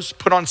clothes,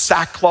 put on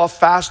sackcloth,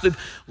 fasted,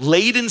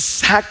 laid in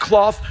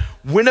sackcloth,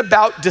 went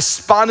about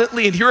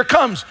despondently, and here it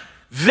comes.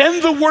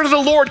 Then the word of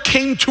the Lord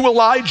came to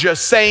Elijah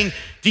saying,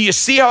 do you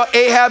see how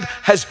Ahab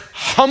has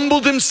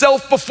humbled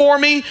himself before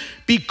me?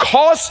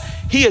 Because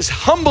he has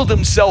humbled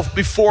himself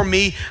before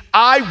me,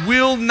 I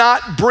will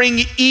not bring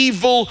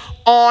evil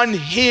on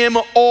him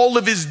all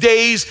of his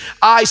days.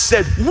 I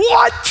said,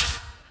 what?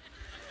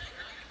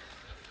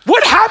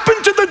 What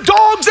happened to the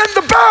dogs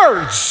and the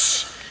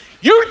birds?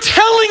 You're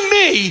telling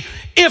me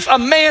if a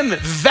man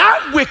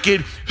that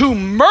wicked who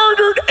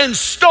murdered and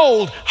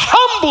stole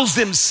humbles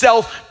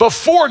himself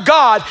before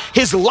God,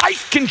 his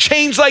life can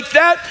change like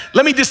that?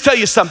 Let me just tell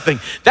you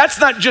something. That's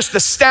not just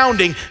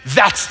astounding,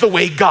 that's the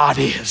way God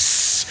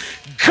is.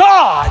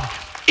 God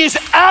is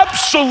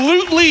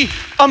absolutely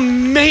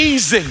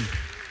amazing.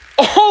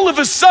 All of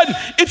a sudden,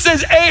 it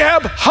says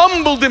Ahab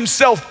humbled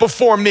himself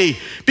before me.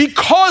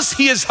 Because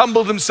he has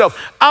humbled himself,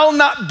 I'll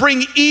not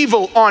bring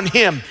evil on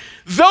him.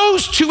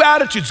 Those two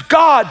attitudes,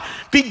 God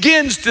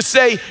begins to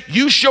say,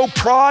 you show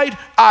pride,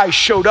 I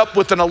showed up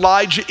with an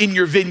Elijah in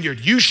your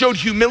vineyard. You showed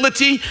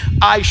humility,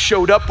 I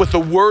showed up with a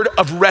word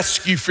of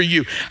rescue for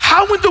you.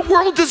 How in the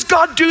world does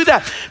God do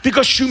that?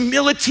 Because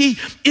humility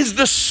is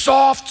the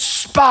soft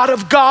spot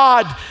of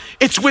God.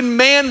 It's when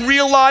man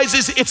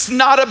realizes it's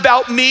not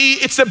about me,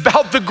 it's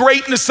about the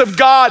greatness of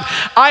God.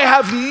 I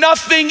have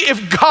nothing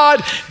if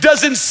God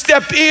doesn't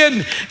step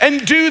in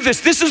and do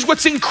this. This is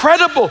what's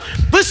incredible.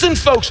 Listen,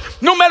 folks,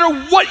 no matter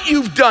what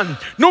you've done,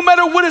 no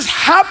matter what has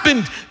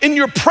happened in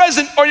your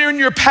present or in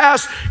your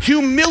past,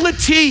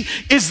 humility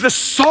is the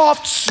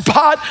soft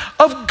spot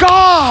of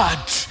God.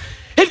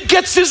 It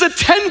gets his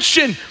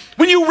attention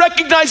when you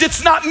recognize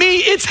it's not me,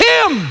 it's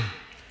him.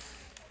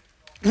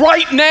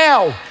 Right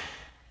now,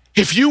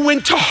 if you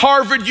went to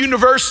Harvard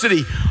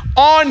University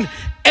on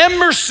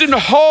Emerson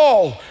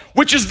Hall,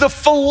 which is the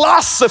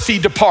philosophy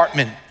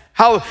department,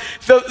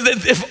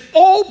 if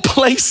all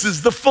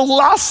places, the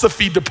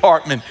philosophy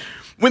department,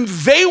 when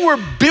they were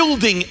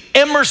building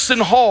Emerson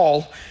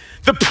Hall,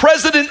 the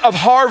president of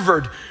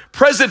Harvard,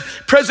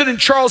 President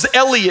Charles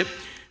Eliot,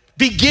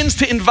 begins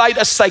to invite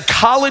a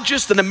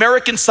psychologist, an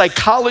American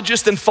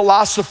psychologist and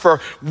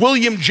philosopher,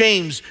 William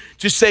James,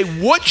 to say,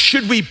 what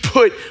should we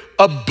put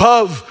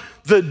above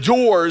the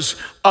doors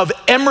of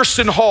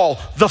Emerson Hall,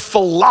 the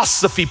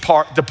philosophy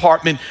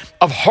department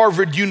of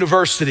Harvard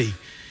University?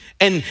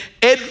 And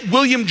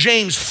William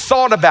James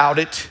thought about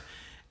it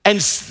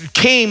and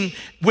came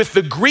with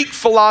the Greek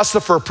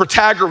philosopher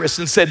Protagoras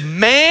and said,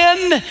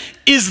 man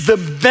is the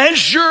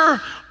measure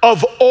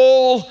of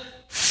all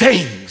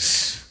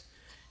things.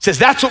 He says,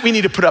 that's what we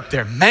need to put up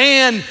there.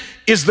 Man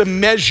is the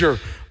measure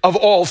of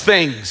all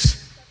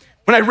things.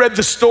 When I read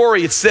the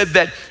story, it said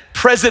that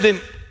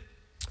President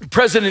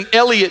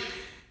Eliot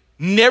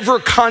never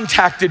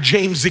contacted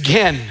James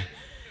again,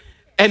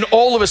 and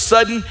all of a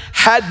sudden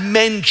had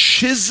men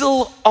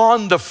chisel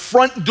on the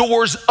front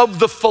doors of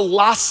the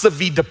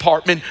philosophy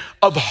department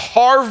of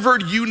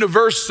Harvard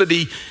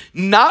University,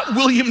 not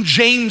William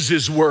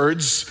James's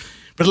words,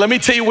 but let me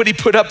tell you what he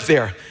put up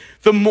there.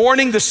 The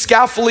morning the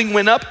scaffolding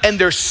went up, and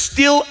they're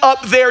still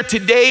up there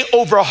today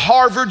over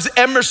Harvard's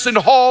Emerson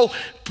Hall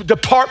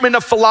Department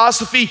of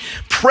Philosophy.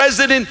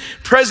 President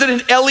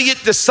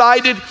Eliot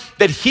decided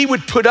that he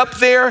would put up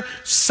there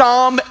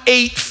Psalm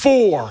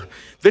 8:4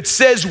 that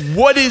says,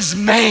 what is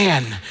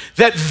man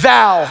that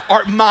thou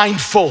art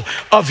mindful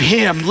of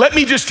him? Let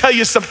me just tell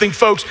you something,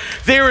 folks.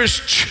 There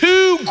is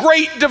two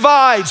great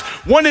divides.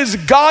 One is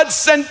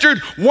God-centered,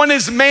 one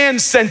is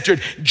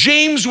man-centered.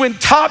 James went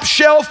top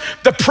shelf,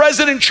 the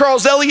President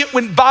Charles Eliot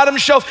went bottom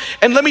shelf.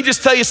 And let me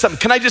just tell you something.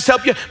 Can I just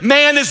help you?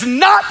 Man is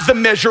not the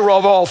measure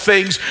of all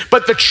things,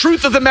 but the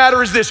truth of the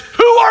matter is this: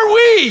 who are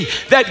we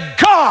that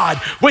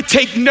God would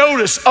take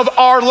notice of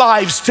our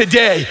lives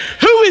today?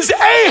 Who is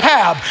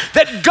Ahab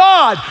that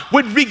God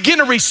would begin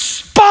to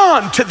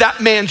respond to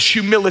that man's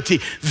humility?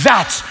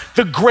 That's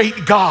the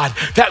great God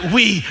that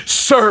we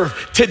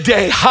serve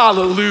today.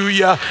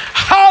 Hallelujah.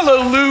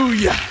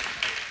 Hallelujah.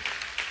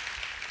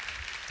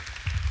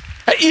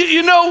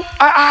 You know,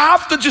 I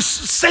have to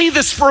just say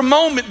this for a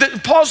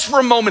moment, pause for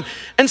a moment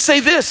and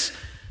say this,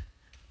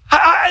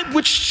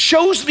 which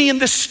shows me in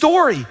this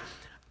story.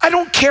 I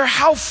don't care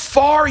how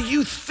far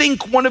you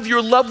think one of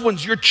your loved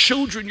ones, your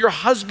children, your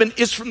husband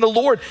is from the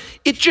Lord.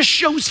 It just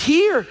shows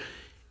here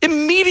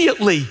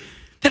immediately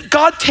that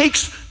God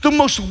takes the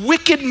most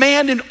wicked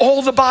man in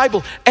all the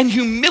Bible, and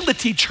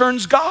humility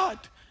turns God.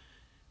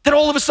 That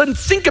all of a sudden,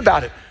 think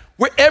about it.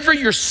 Wherever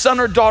your son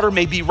or daughter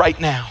may be right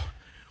now,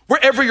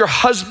 wherever your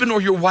husband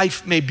or your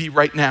wife may be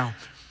right now,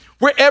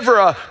 wherever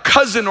a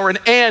cousin or an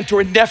aunt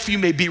or a nephew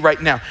may be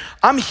right now,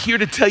 I'm here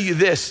to tell you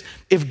this: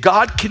 if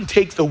God can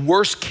take the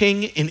worst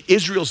king in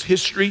Israel's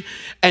history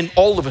and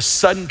all of a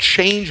sudden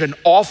change an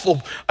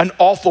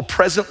awful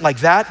president like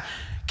that,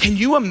 can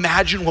you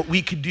imagine what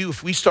we could do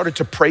if we started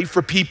to pray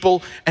for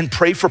people and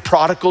pray for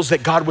prodigals,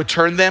 that God would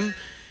turn them?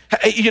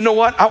 You know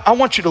what? I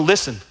want you to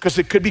listen, because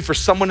it could be for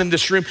someone in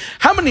this room.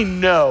 How many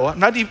know,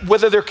 not even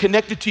whether they're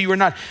connected to you or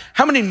not,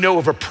 how many know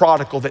of a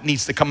prodigal that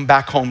needs to come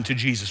back home to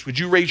Jesus? Would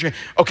you raise your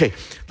hand? Okay,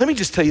 let me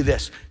just tell you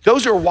this.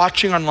 Those who are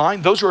watching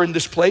online, those who are in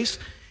this place,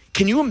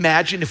 can you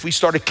imagine if we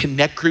started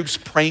connect groups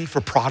praying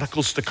for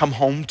prodigals to come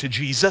home to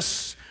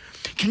Jesus?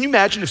 Can you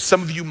imagine if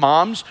some of you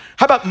moms,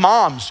 how about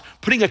moms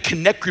putting a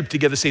connect group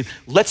together saying,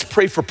 let's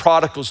pray for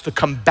prodigals to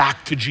come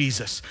back to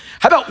Jesus?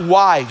 How about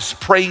wives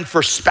praying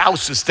for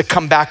spouses to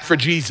come back for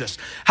Jesus?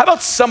 How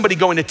about somebody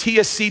going to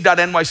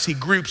tsc.nyc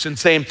groups and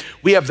saying,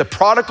 we have the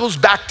prodigals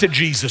back to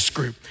Jesus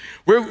group?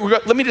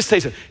 Let me just say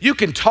something. You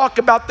can talk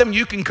about them,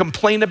 you can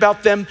complain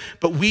about them,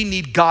 but we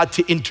need God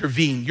to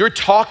intervene. Your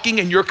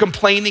talking and your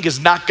complaining is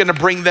not gonna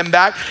bring them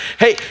back.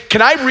 Hey,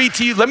 can I read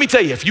to you? Let me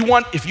tell you, if you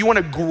want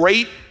a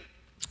great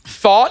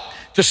thought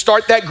to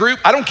start that group,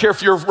 I don't care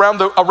if you're around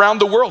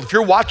the world, if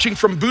you're watching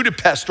from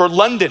Budapest or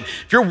London,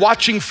 if you're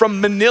watching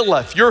from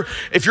Manila,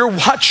 if you're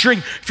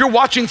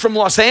watching from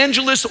Los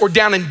Angeles or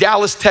down in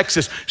Dallas,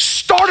 Texas,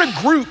 start a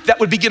group that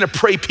would begin to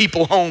pray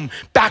people home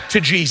back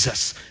to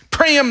Jesus.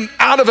 Pray him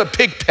out of a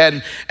pig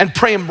pen and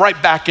pray him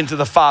right back into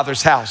the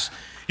Father's house.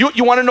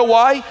 You wanna know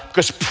why?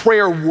 Because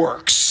prayer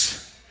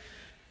works.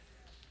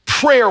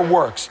 Prayer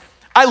works.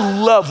 I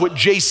love what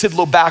J.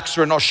 Sidlow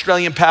Baxter, an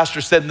Australian pastor,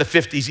 said in the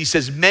 50s. He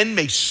says, men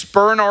may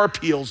spurn our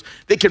appeals,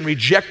 they can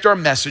reject our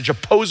message,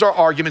 oppose our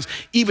arguments,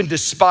 even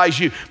despise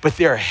you, but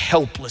they're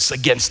helpless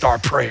against our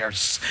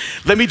prayers.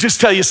 Let me just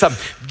tell you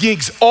something.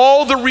 It's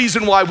all the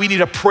reason why we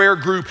need a prayer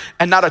group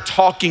and not a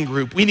talking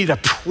group. We need a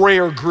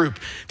prayer group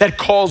that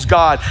calls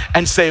God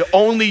and say,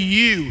 only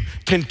you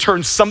can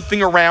turn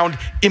something around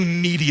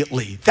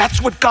immediately.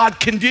 That's what God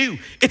can do.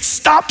 It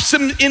stops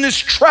him in his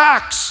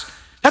tracks.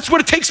 That's what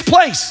it takes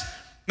place.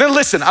 Now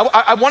listen,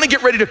 I wanna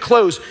get ready to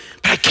close,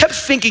 but I kept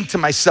thinking to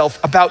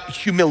myself about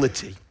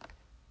humility.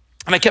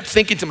 And I kept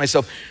thinking to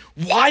myself,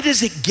 why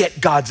does it get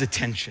God's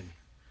attention?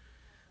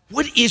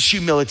 What is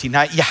humility?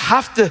 Now you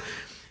have to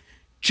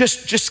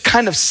just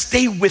kind of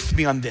stay with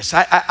me on this.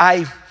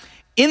 I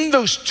in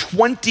those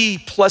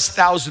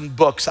 20,000+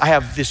 books, I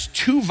have this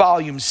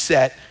 2-volume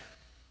set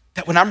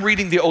that when I'm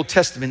reading the Old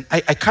Testament,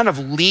 I kind of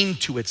lean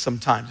to it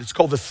sometimes. It's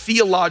called the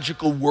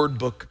Theological Word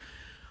Book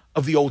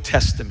of the Old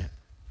Testament.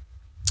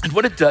 And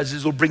what it does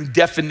is it'll bring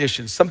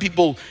definitions. Some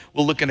people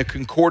will look in a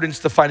concordance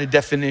to find a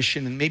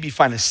definition and maybe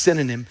find a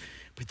synonym,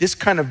 but this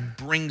kind of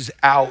brings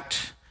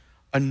out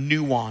a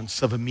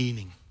nuance of a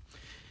meaning.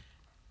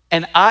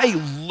 And I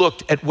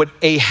looked at what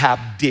Ahab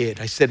did.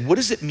 I said, what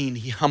does it mean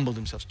he humbled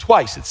himself?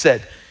 Twice it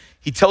said,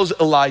 he tells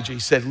Elijah, he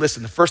said,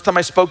 listen, the first time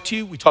I spoke to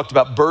you, we talked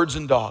about birds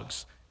and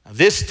dogs. Now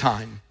this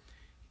time,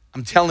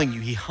 I'm telling you,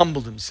 he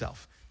humbled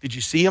himself. Did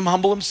you see him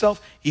humble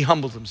himself? He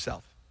humbled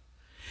himself.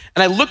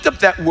 And I looked up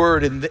that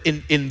word in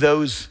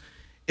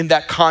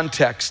that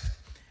context,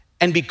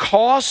 and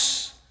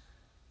because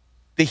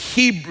the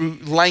Hebrew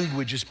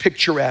language is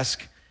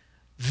picturesque,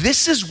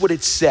 this is what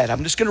it said.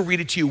 I'm just gonna read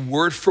it to you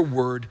word for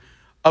word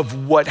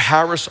of what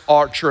Harris,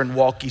 Archer, and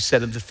Walke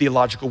said in the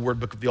Theological Word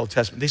Book of the Old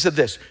Testament. They said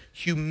this: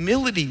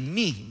 humility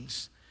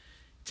means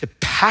to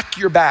pack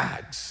your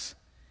bags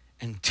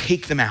and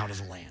take them out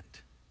of the land.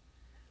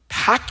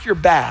 Pack your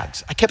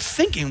bags. I kept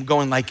thinking,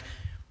 going like,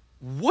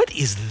 what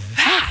is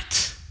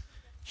that?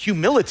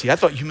 Humility. I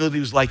thought humility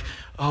was like,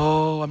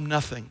 oh, I'm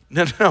nothing.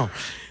 No.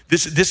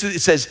 This is,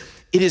 it says,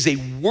 it is a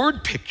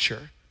word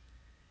picture.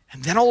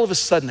 And then all of a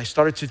sudden I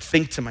started to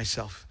think to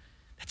myself,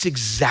 that's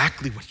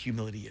exactly what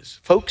humility is.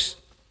 Folks,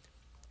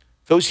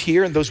 those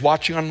here and those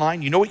watching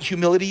online, you know what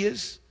humility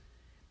is?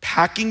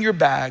 Packing your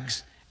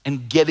bags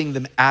and getting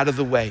them out of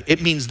the way. It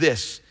means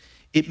this.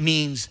 It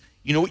means,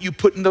 you know what you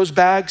put in those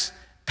bags?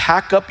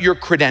 Pack up your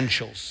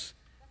credentials.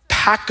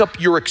 Pack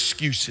up your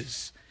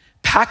excuses.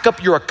 Pack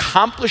up your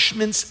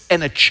accomplishments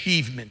and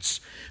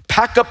achievements.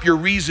 Pack up your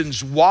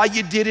reasons why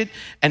you did it,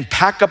 and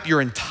pack up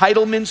your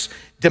entitlements,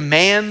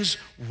 demands,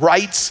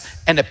 rights,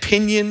 and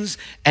opinions,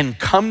 and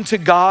come to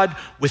God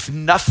with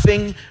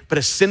nothing but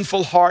a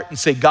sinful heart and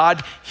say,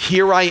 God,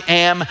 here I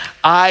am.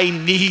 I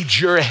need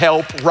your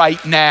help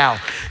right now.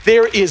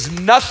 There is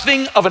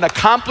nothing of an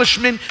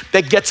accomplishment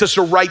that gets us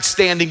a right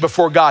standing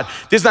before God.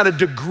 There's not a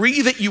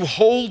degree that you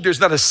hold. There's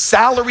not a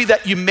salary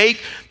that you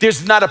make.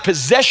 There's not a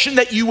possession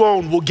that you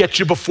own will get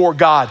you before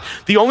God.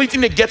 The only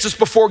thing that gets us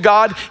before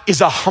God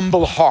is a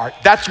humble heart.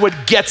 That's what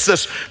gets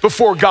us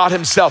before God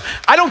himself.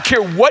 I don't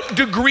care what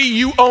degree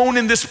you own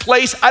in this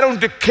place. I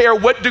don't care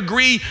what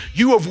degree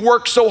you have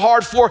worked so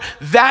hard for.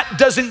 That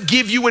doesn't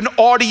give you an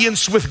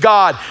audience with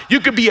God. You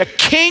could be a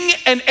king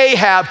and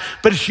Ahab,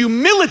 but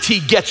humility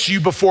gets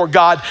you before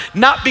God,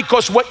 not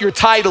because what your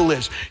title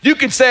is. You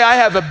could say, I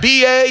have a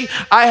BA,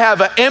 I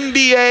have an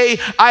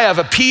MBA, I have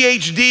a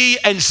PhD,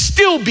 and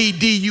still be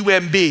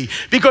DUMB,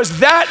 because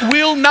that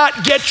will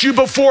not get you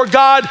before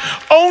God.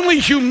 Only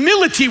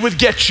humility would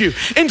get you.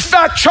 In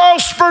fact,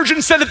 Charles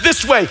Spurgeon said it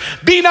this way: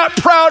 be not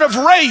proud of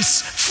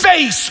race,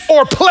 face,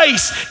 or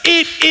place.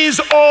 It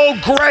is all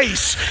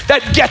grace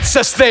that gets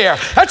us there.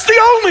 That's the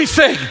only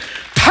thing.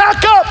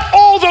 Pack up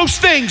all those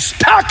things,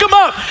 pack them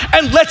up,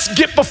 and let's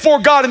get before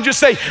God and just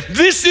say,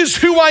 this is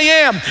who I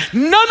am.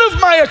 None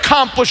of my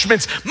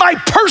accomplishments, my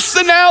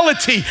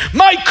personality,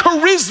 my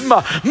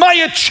charisma, my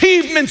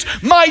achievements,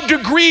 my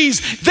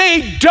degrees,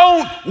 they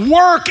don't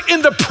work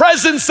in the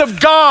presence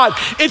of God.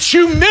 It's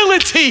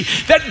humility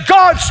that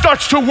God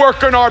starts to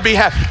work on our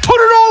behalf. Put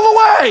it all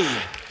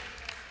away.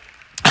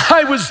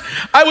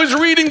 I was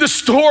reading the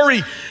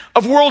story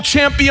of world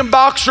champion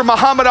boxer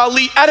Muhammad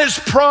Ali at his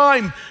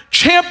prime.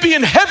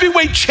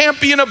 Heavyweight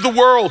champion of the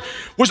world,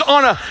 was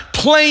on a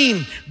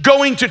plane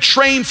going to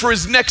train for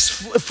his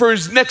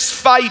next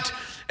fight.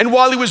 And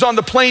while he was on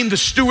the plane, the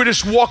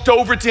stewardess walked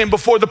over to him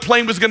before the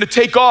plane was gonna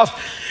take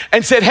off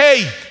and said,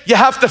 hey, you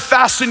have to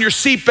fasten your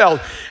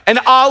seatbelt. And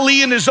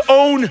Ali, in his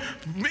own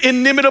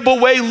inimitable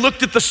way,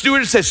 looked at the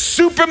stewardess and said,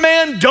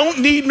 Superman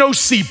don't need no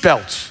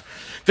seatbelt.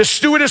 The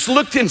stewardess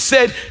looked and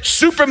said,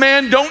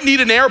 Superman don't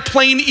need an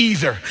airplane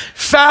either.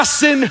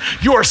 Fasten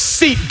your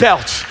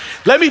seatbelt.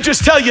 Let me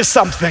just tell you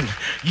something.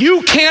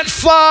 You can't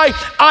fly,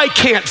 I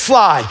can't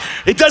fly.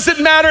 It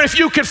doesn't matter if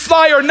you can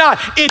fly or not.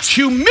 It's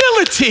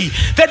humility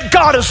that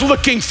God is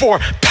looking for.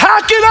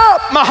 Pack it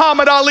up,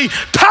 Muhammad Ali.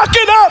 Pack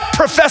it up,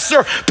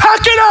 professor.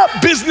 Pack it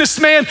up,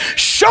 businessman.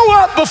 Show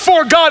up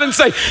before God and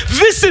say,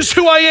 this is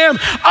who I am.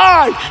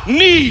 I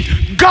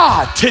need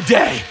God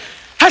today.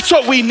 That's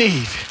what we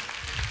need.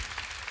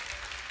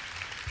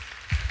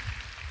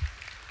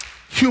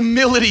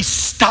 Humility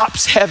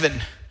stops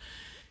heaven.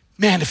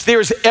 Man, if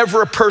there's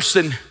ever a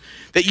person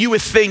that you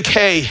would think,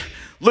 hey,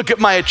 look at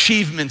my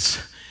achievements,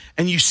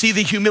 and you see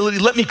the humility,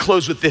 let me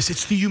close with this.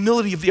 It's the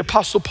humility of the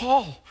Apostle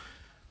Paul.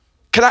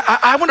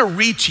 I want to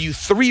read to you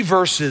 3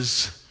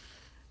 verses,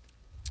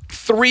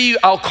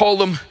 I'll call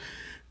them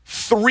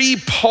 3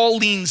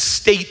 Pauline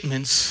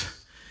statements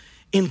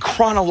in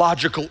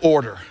chronological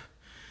order.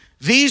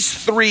 These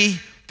 3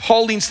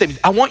 Pauline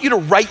statements, I want you to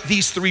write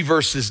these 3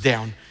 verses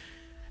down.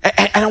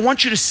 And I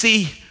want you to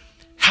see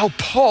how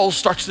Paul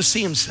starts to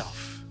see himself.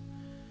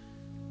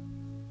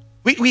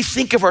 We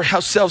think of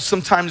ourselves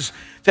sometimes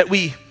that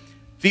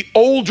the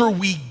older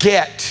we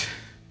get,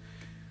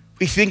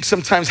 we think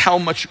sometimes how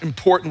much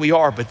important we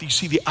are, but you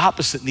see the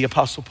opposite in the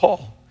Apostle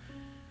Paul.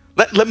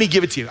 Let me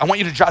give it to you. I want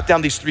you to jot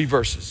down these 3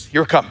 verses.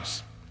 Here it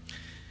comes.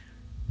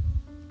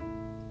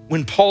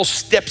 When Paul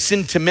steps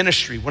into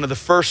ministry, one of the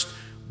first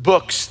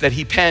books that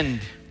he penned,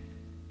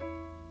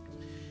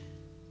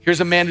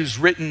 here's a man who's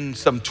written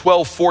some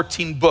 12,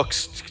 14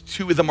 books.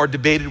 2 of them are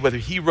debated whether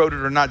he wrote it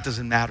or not,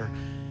 doesn't matter.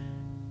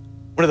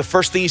 One of the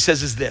first things he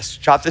says is this,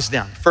 jot this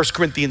down, 1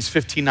 Corinthians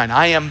 15:9.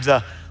 I am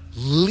the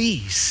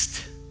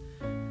least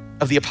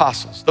of the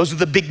apostles. Those are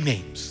the big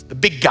names, the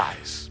big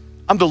guys.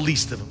 I'm the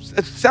least of them.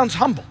 That sounds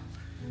humble.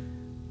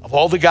 Of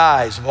all the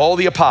guys, of all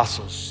the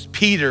apostles,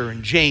 Peter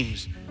and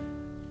James,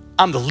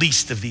 I'm the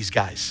least of these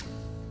guys.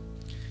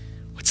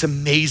 What's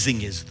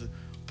amazing is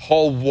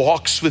Paul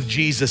walks with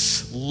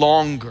Jesus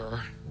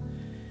longer,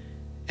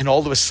 and all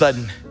of a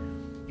sudden,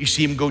 you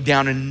see him go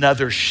down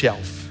another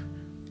shelf.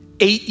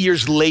 8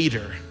 years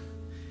later,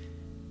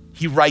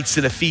 he writes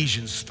in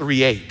Ephesians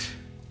 3:8,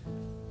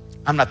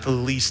 I'm not the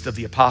least of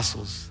the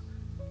apostles,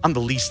 I'm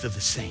the least of the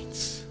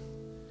saints.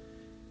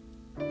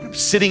 When I'm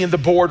sitting in the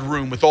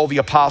boardroom with all the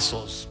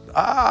apostles,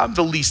 I'm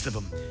the least of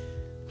them.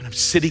 When I'm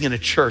sitting in a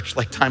church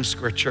like Times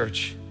Square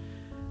Church,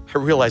 I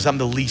realize I'm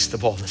the least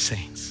of all the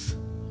saints.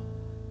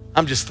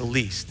 I'm just the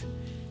least.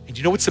 And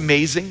you know what's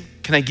amazing?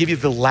 Can I give you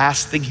the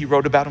last thing he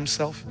wrote about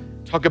himself?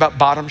 Talk about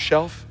bottom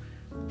shelf.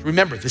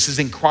 Remember, this is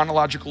in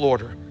chronological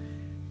order.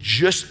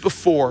 Just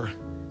before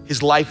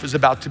his life was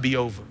about to be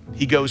over,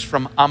 he goes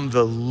from, I'm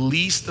the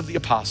least of the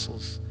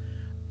apostles,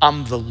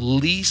 I'm the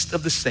least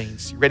of the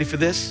saints. You ready for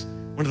this?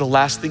 One of the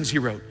last things he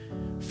wrote,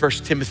 1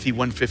 Timothy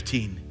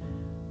 1:15,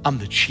 I'm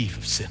the chief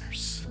of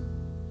sinners.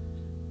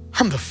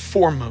 I'm the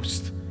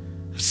foremost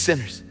of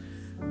sinners.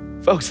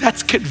 Folks,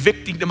 that's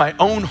convicting to my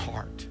own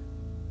heart.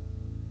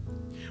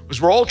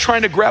 Because we're all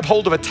trying to grab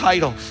hold of a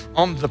title.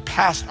 I'm the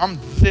pastor, I'm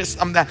this,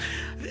 I'm that.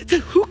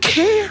 Who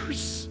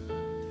cares?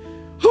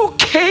 Who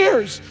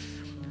cares?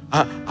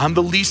 I'm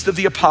the least of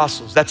the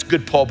apostles. That's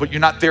good, Paul, but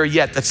you're not there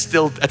yet. That's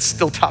still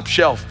top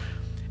shelf.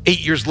 8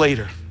 years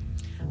later,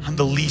 I'm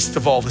the least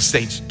of all the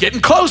saints.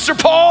 Getting closer,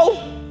 Paul.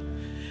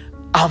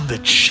 I'm the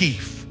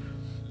chief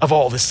of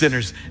all the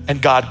sinners.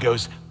 And God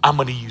goes, I'm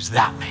gonna use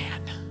that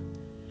man.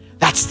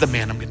 That's the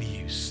man I'm gonna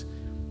use.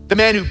 The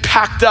man who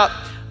packed up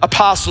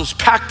apostles,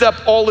 packed up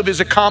all of his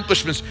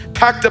accomplishments,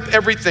 packed up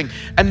everything.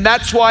 And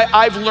that's why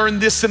I've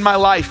learned this in my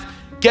life.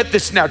 Get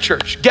this now,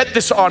 church. Get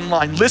this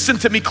online. Listen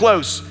to me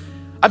close.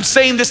 I'm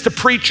saying this to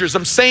preachers.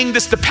 I'm saying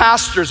this to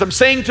pastors. I'm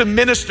saying to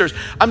ministers.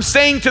 I'm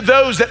saying to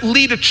those that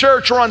lead a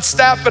church or on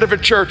staff at a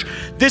church.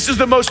 This is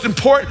the most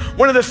important.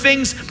 One of the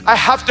things I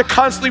have to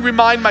constantly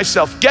remind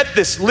myself. Get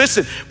this,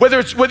 listen.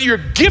 Whether you're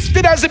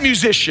gifted as a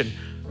musician,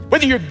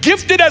 whether you're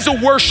gifted as a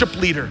worship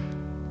leader,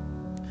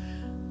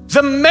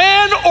 the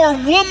man or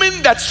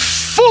woman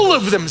that's full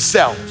of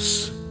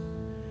themselves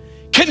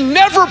can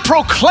never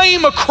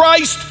proclaim a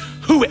Christ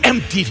who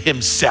emptied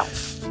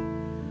himself.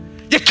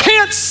 You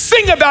can't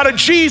sing about a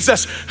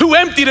Jesus who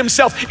emptied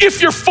himself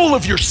if you're full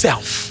of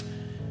yourself.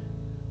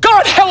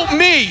 God, help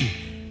me.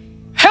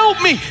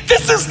 Help me.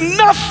 This is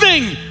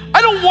nothing.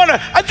 I don't want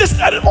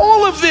to,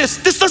 all of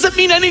this doesn't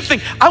mean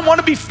anything. I want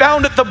to be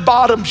found at the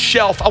bottom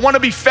shelf. I want to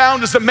be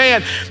found as a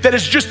man that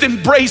has just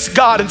embraced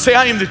God and say,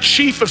 I am the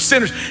chief of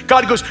sinners.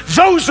 God goes,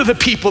 those are the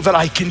people that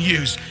I can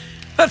use.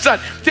 That's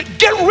not,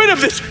 get rid of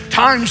this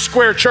Times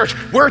Square Church.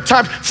 We're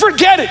time,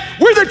 forget it.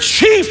 We're the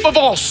chief of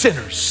all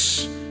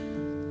sinners.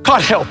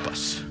 God help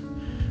us.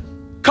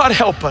 God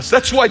help us.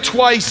 That's why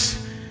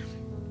twice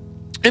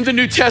in the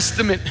New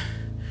Testament,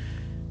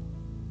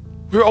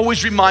 we're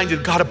always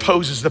reminded God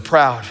opposes the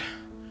proud.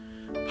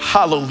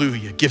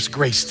 Hallelujah, gives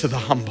grace to the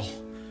humble.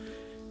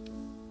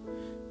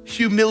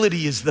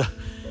 Humility is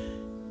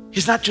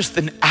not just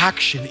an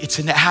action, it's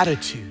an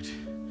attitude.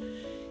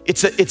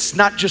 It's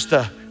not just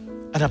an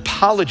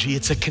apology,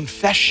 it's a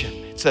confession.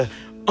 It's a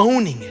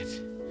owning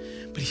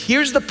it. But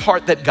here's the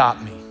part that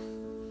got me.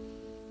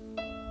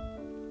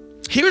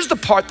 Here's the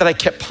part that I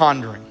kept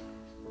pondering.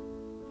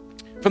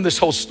 from this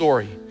whole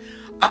story.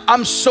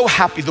 I'm so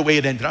happy the way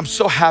it ended. I'm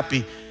so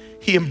happy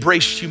he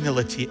embraced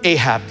humility.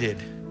 Ahab did.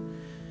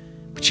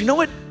 But you know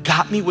what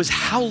got me was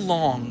how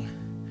long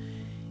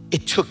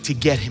it took to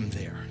get him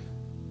there.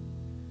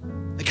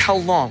 Like how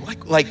long?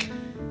 Like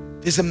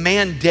there's a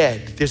man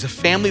dead. There's a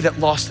family that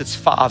lost its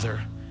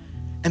father.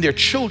 And there are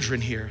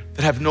children here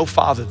that have no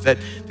father, that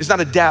there's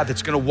not a dad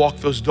that's gonna walk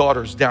those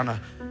daughters down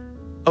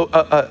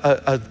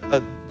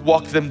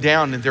walk them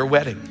down in their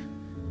wedding.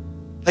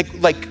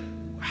 Like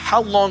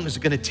how long is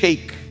it gonna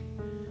take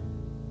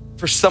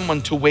for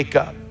someone to wake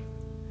up?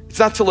 It's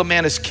not till a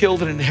man is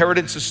killed, an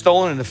inheritance is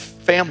stolen, and a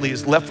family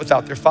is left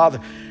without their father.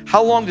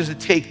 How long does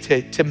it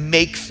take to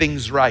make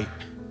things right?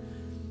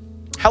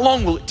 How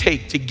long will it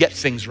take to get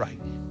things right?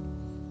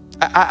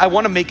 I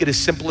wanna make it as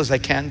simple as I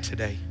can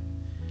today.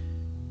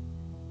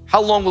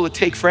 How long will it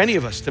take for any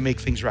of us to make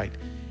things right?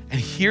 And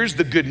here's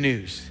the good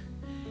news.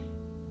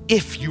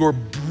 If you're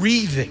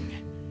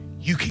breathing,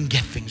 you can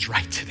get things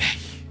right today.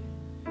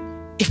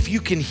 If you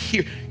can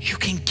hear, you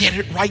can get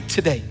it right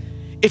today.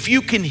 If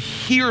you can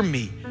hear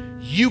me,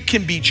 you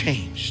can be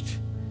changed.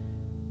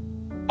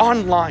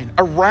 Online,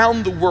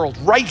 around the world,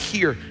 right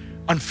here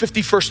on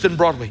 51st and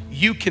Broadway,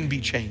 you can be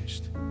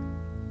changed.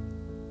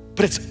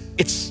 But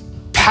it's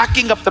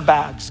packing up the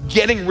bags,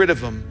 getting rid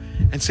of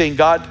them, and saying,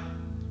 God,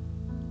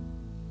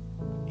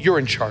 you're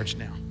in charge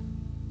now.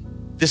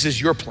 This is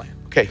your plan.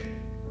 Okay,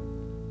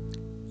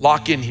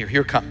 lock in here.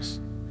 Here it comes.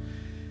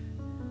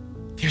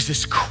 There's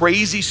this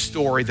crazy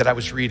story that I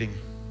was reading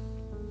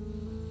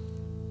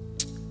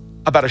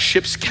about a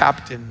ship's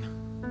captain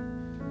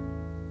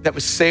that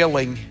was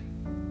sailing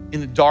in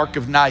the dark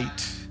of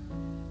night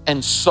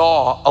and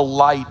saw a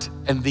light,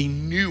 and they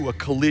knew a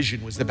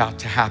collision was about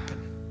to happen.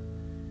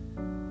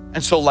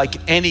 And so, like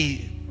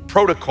any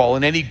protocol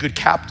and any good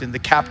captain, the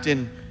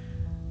captain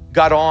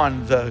got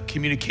on the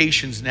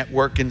communications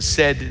network and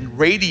said and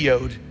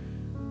radioed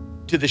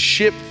to the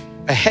ship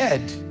ahead.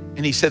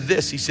 And he said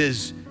this, he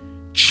says,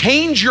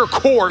 change your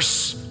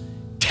course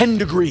 10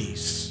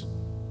 degrees.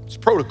 It's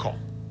protocol.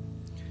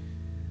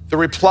 The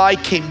reply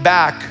came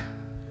back,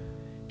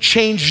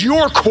 change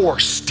your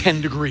course 10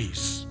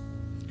 degrees.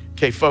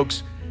 Okay,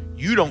 folks,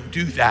 you don't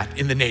do that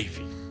in the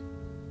Navy.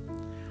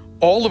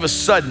 All of a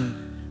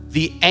sudden,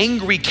 the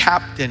angry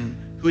captain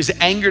who is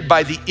angered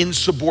by the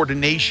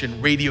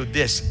insubordination radioed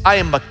this, I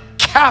am a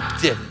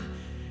captain,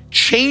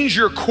 change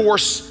your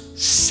course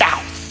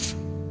south.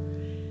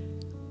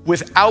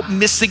 Without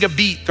missing a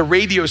beat, the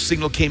radio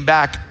signal came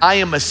back, I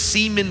am a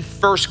seaman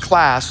first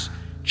class,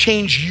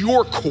 change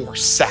your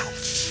course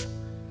south.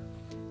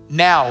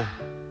 Now,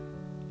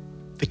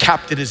 the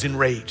captain is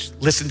enraged.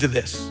 Listen to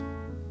this.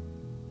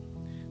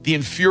 The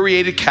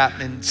infuriated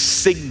captain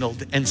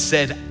signaled and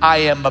said, I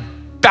am a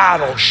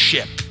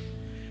battleship.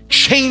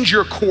 Change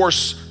your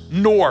course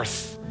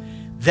north.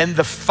 Then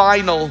the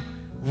final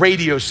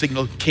radio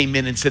signal came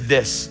in and said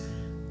this,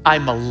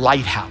 I'm a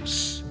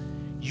lighthouse.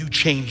 You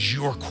change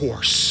your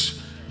course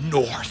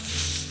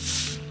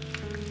north.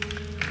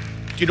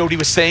 Do you know what he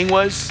was saying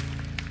was?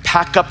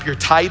 Pack up your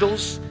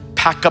titles,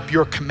 pack up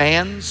your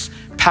commands,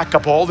 pack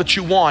up all that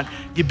you want.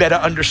 You better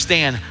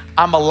understand,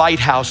 I'm a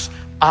lighthouse.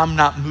 I'm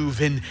not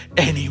moving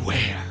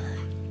anywhere.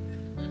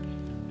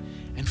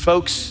 And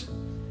folks,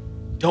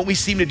 don't we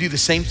seem to do the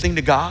same thing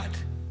to God?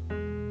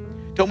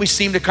 Don't we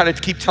seem to kind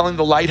of keep telling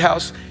the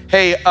lighthouse,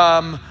 hey,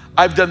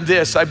 I've done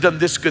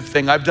this good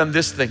thing, I've done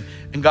this thing.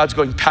 And God's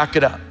going, pack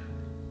it up.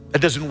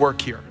 That doesn't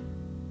work here.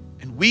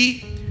 And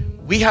we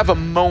have a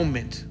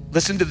moment,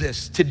 listen to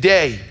this.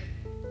 Today,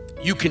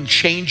 you can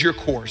change your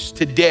course.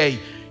 Today,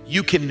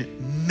 you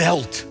can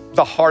melt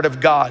the heart of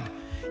God.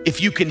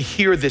 If you can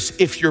hear this,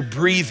 if you're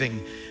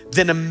breathing,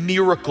 then a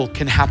miracle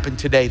can happen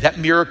today. That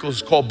miracle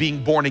is called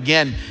being born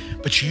again,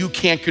 but you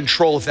can't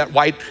control if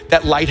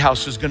that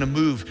lighthouse is gonna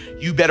move.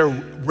 You better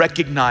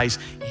recognize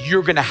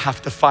you're gonna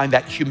have to find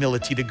that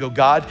humility to go,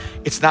 God,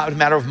 it's not a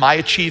matter of my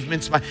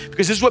achievements,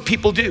 because this is what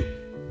people do.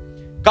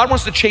 God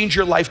wants to change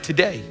your life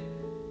today.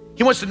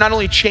 He wants to not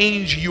only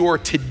change your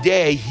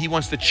today, he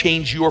wants to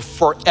change your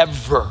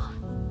forever.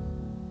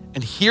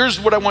 And here's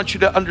what I want you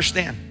to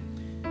understand.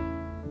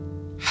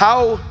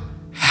 How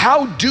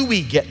do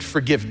we get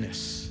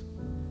forgiveness?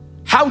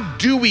 How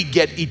do we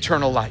get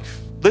eternal life?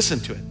 Listen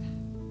to it.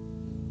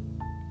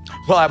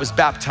 Well, I was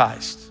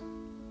baptized.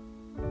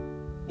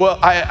 Well,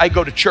 I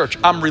go to church.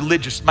 I'm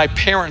religious. My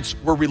parents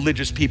were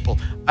religious people.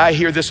 I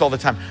hear this all the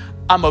time.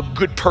 I'm a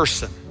good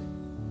person.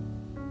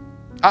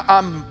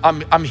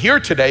 I'm here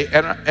today,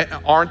 and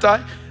aren't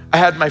I? I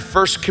had my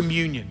first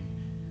communion.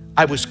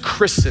 I was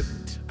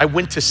christened. I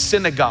went to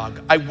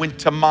synagogue. I went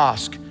to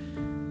mosque.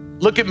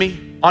 Look at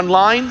me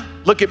online.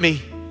 Look at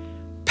me.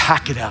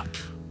 Pack it up.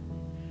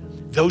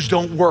 Those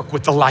don't work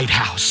with the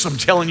lighthouse. I'm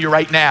telling you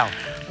right now.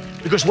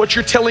 Because what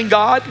you're telling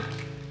God,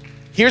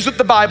 here's what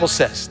the Bible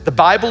says. The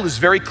Bible is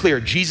very clear.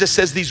 Jesus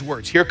says these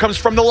words. Here it comes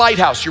from the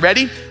lighthouse. You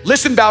ready?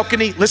 Listen,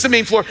 balcony. Listen,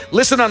 main floor.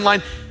 Listen,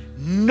 online.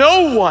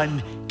 No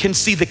one can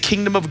see the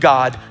kingdom of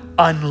God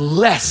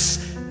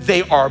unless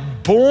they are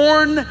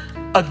born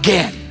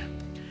again.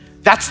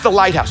 That's the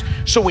lighthouse.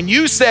 So when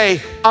you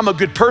say, I'm a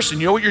good person,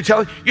 you know what you're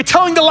telling? You're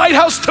telling the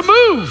lighthouse to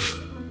move.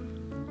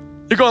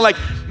 You're going like,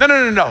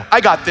 no,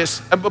 I got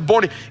this. I'm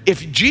born.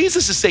 If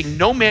Jesus is saying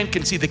no man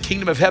can see the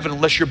kingdom of heaven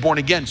unless you're born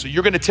again, so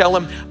you're gonna tell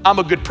him, I'm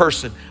a good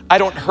person. I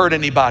don't hurt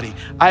anybody.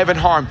 I haven't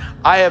harmed.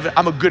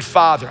 I'm a good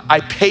father.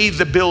 I pay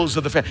the bills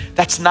of the family.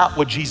 That's not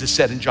what Jesus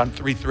said in John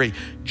 3:3.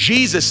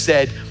 Jesus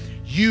said,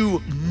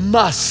 you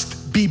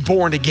must be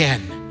born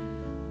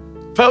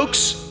again.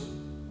 Folks,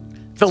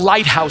 the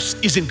lighthouse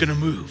isn't gonna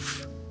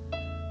move.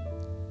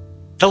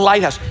 The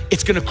lighthouse,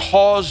 it's gonna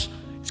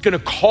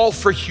call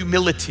for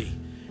humility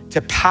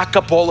to pack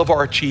up all of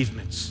our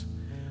achievements.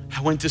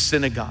 I went to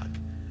synagogue.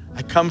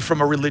 I come from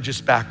a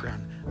religious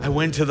background. I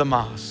went to the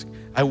mosque.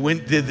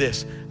 Did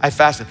this. I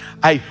fasted.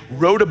 I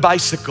rode a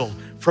bicycle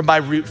from my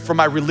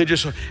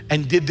religious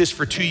and did this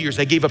for 2 years.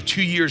 I gave up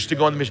 2 years to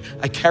go on the mission.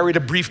 I carried a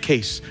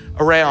briefcase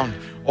around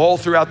all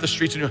throughout the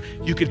streets.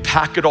 You could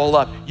pack it all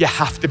up. You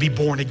have to be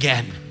born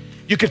again.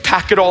 You could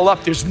pack it all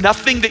up. There's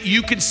nothing that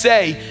you can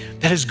say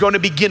that is going to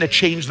begin to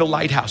change the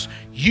lighthouse.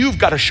 You've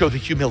got to show the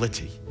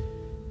humility.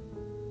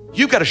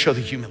 You've got to show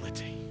the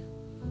humility.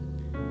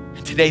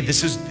 And today,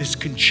 this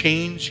can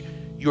change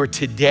your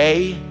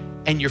today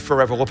and your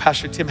forever. Well,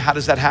 Pastor Tim, how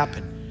does that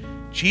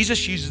happen?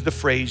 Jesus uses the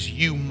phrase,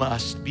 you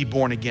must be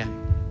born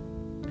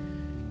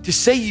again. To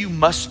say you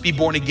must be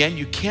born again,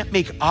 you can't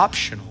make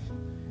optional.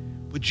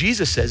 What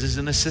Jesus says is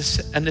a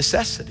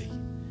necessity.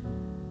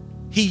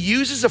 He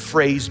uses a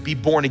phrase, be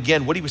born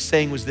again. What he was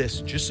saying was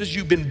this: just as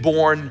you've been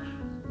born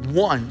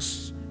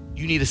once,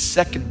 you need a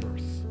second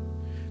birth.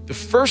 The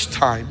first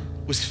time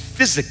was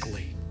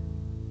physically.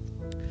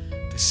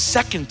 The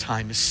second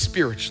time is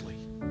spiritually.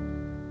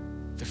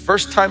 The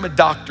first time a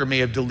doctor may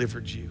have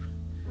delivered you,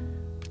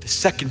 but the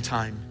second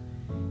time,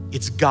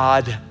 it's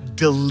God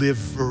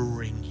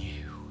delivering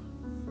you.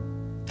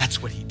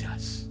 That's what he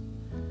does.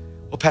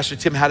 Well, Pastor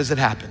Tim, how does it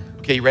happen?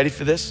 Okay, you ready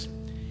for this?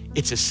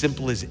 It's as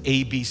simple as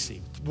ABC.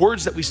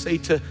 Words that we say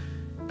to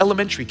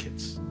elementary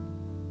kids.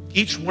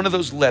 Each one of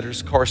those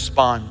letters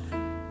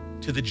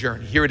correspond to the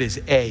journey. Here it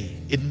is, A,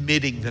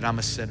 admitting that I'm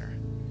a sinner.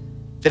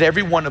 That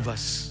every one of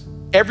us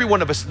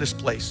in this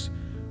place,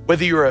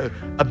 whether you're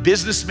a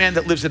businessman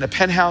that lives in a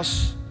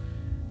penthouse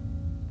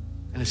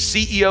and a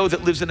CEO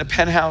that lives in a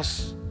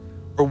penthouse,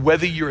 or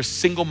whether you're a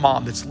single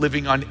mom that's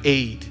living on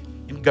aid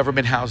in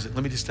government housing,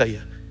 let me just tell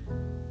you,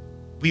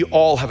 we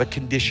all have a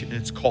condition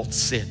and it's called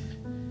sin.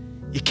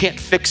 You can't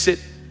fix it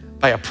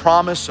by a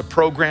promise, a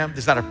program.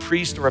 There's not a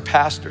priest or a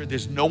pastor.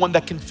 There's no one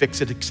that can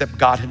fix it except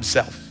God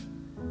himself.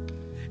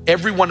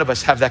 Every one of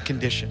us have that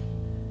condition.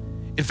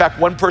 In fact,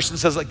 one person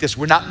says like this: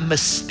 we're not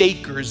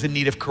mistakers in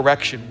need of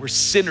correction. We're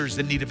sinners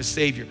in need of a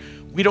savior.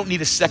 We don't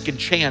need a second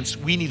chance.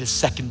 We need a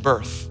second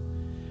birth.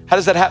 How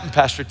does that happen,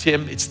 Pastor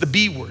Tim? It's the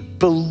B word.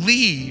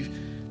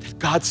 Believe that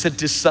God sent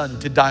his son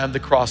to die on the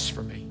cross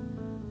for me.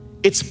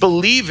 It's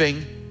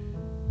believing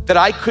that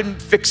I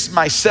couldn't fix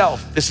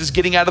myself. This is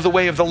getting out of the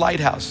way of the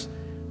lighthouse.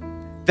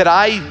 That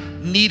I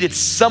needed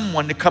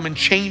someone to come and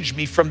change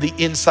me from the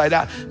inside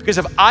out. Because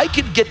if I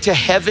could get to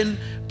heaven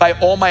by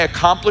all my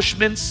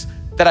accomplishments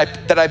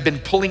that I've been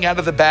pulling out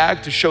of the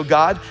bag to show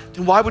God,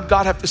 then why would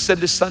God have to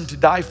send his son to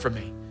die for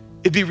me?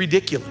 It'd be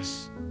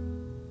ridiculous.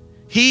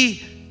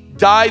 He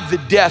died the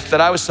death that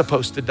I was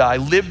supposed to die,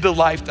 lived the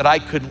life that I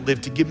couldn't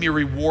live to give me a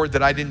reward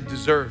that I didn't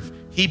deserve.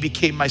 He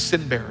became my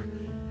sin bearer.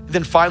 And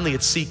then finally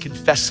at C,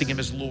 confessing him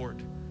as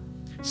Lord,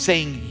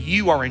 saying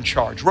you are in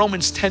charge.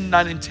 Romans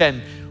 10:9 and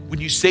 10. When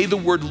you say the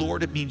word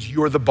Lord, it means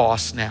you're the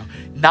boss now.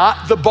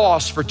 Not the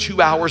boss for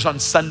 2 hours on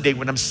Sunday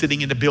when I'm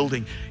sitting in the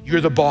building. You're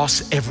the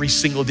boss every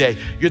single day.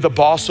 You're the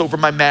boss over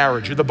my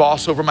marriage. You're the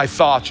boss over my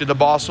thoughts. You're the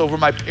boss over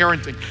my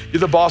parenting.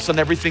 You're the boss on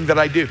everything that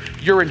I do.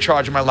 You're in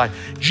charge of my life.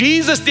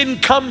 Jesus didn't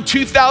come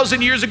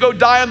 2,000 years ago,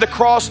 die on the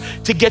cross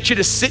to get you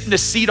to sit in a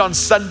seat on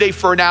Sunday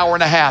for an hour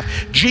and a half.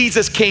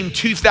 Jesus came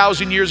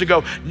 2,000 years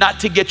ago, not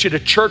to get you to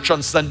church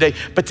on Sunday,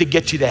 but to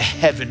get you to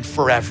heaven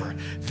forever.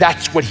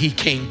 That's what he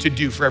came to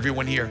do for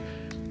everyone here.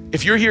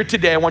 If you're here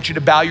today, I want you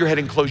to bow your head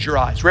and close your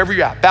eyes. Wherever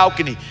you're at,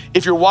 balcony.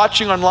 If you're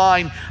watching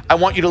online, I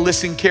want you to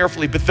listen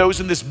carefully. But those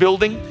in this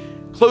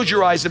building, close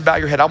your eyes and bow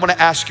your head. I want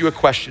to ask you a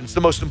question. It's the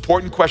most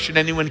important question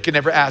anyone can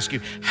ever ask you.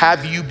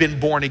 Have you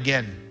been born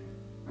again?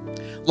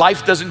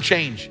 Life doesn't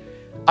change.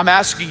 I'm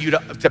asking you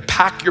to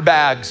pack your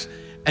bags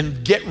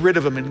and get rid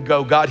of them and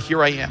go, God,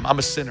 here I am. I'm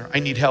a sinner. I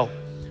need help.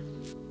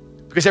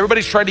 Because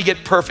everybody's trying to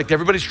get perfect.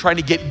 Everybody's trying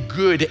to get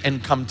good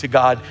and come to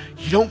God.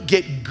 You don't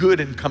get good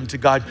and come to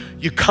God.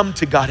 You come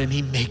to God and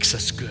he makes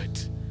us good.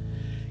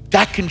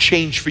 That can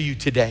change for you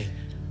today.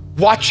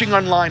 Watching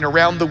online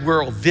around the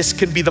world, this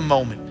can be the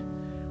moment.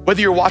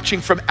 Whether you're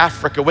watching from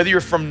Africa, whether you're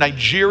from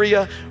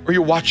Nigeria or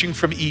you're watching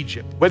from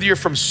Egypt, whether you're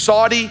from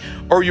Saudi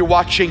or you're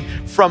watching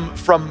from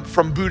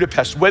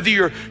Budapest, whether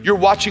you're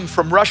watching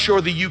from Russia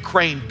or the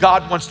Ukraine,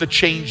 God wants to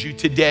change you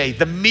today.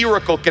 The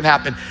miracle can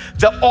happen.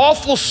 The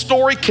awful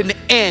story can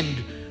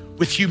end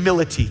with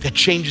humility that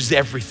changes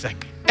everything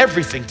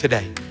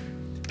today.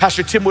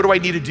 Pastor Tim, what do I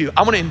need to do?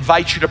 I want to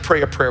invite you to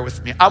pray a prayer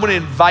with me. I want to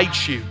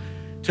invite you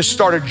to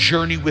start a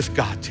journey with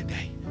God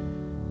today.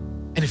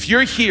 And if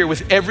you're here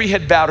with every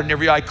head bowed and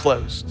every eye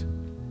closed,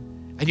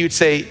 and you'd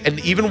say, and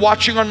even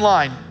watching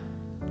online,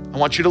 I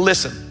want you to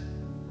listen.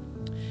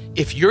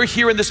 If you're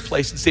here in this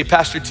place and say,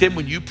 Pastor Tim,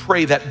 when you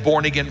pray that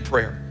born again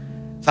prayer,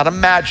 it's not a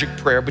magic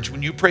prayer, but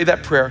when you pray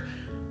that prayer,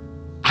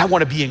 I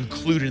want to be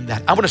included in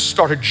that. I want to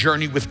start a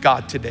journey with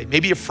God today.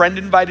 Maybe a friend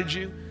invited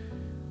you,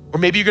 or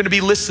maybe you're going to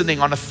be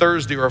listening on a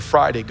Thursday or a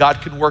Friday.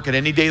 God can work at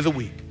any day of the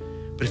week.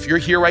 But if you're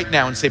here right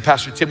now and say,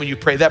 Pastor Tim, when you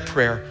pray that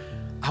prayer,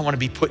 I want to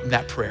be put in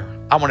that prayer.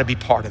 I want to be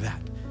part of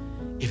that.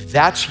 If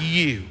that's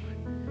you,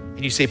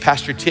 and you say,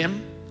 Pastor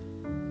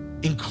Tim,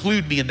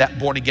 include me in that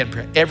born again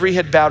prayer. Every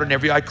head bowed and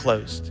every eye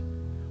closed,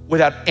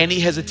 without any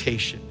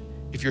hesitation.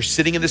 If you're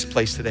sitting in this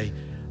place today,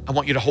 I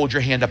want you to hold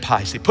your hand up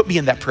high. Say, put me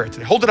in that prayer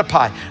today. Hold it up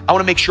high. I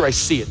want to make sure I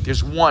see it.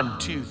 There's 1,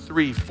 2,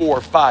 3,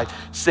 4, 5,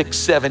 6,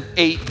 7,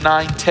 8,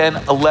 9, 10,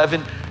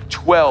 11,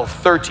 12,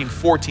 13,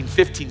 14,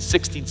 15,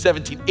 16,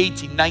 17,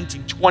 18,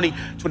 19, 20,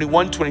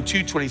 21,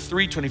 22,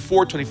 23,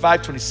 24,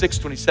 25, 26,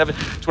 27,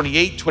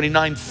 28,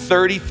 29,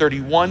 30,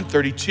 31,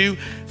 32,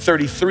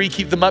 33.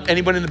 Keep them up.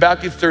 Anyone in the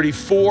balcony?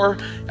 34.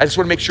 I just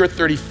want to make sure.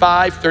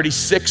 35,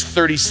 36,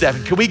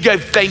 37. Can we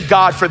thank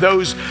God for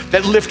those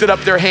that lifted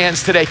up their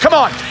hands today? Come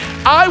on.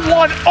 I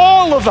want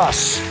all of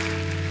us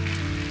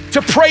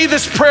to pray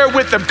this prayer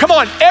with them. Come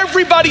on,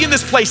 everybody in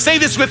this place, say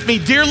this with me.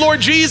 Dear Lord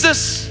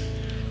Jesus,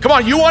 come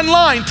on, you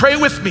online, pray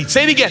with me.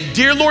 Say it again.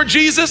 Dear Lord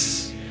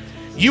Jesus,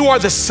 you are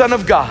the Son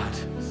of God.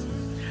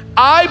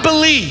 I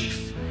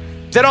believe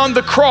that on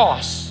the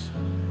cross,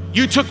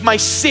 you took my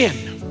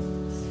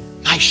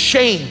sin, my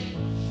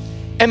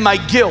shame, and my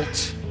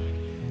guilt,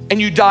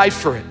 and you died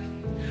for it.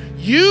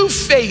 You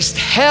faced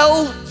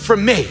hell for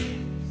me,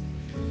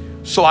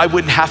 so I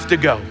wouldn't have to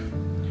go.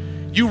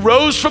 You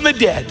rose from the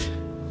dead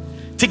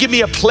to give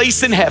me a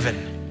place in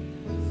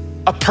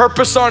heaven, a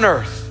purpose on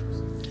earth,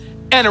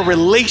 and a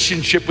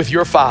relationship with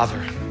your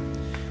Father.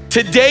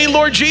 Today,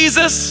 Lord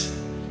Jesus,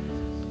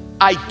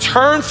 I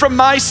turn from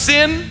my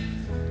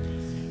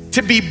sin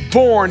to be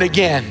born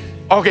again.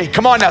 Okay,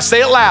 come on now,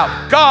 say it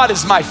loud. God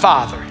is my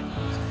Father.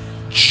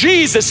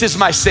 Jesus is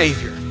my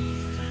Savior.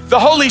 The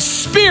Holy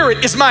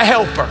Spirit is my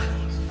helper.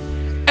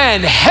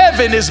 And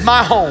heaven is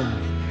my home.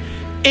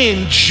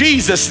 In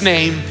Jesus'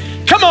 name.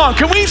 Come on,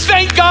 can we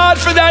thank God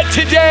for that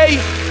today?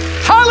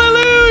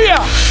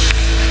 Hallelujah.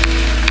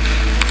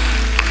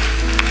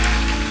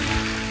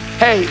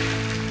 Hey,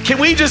 can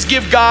we just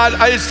give God,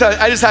 I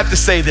just have to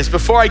say this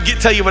before I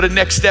tell you what the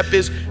next step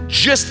is.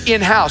 Just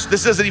in-house,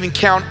 this doesn't even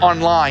count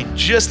online,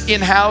 just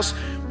in-house,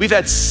 we've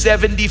had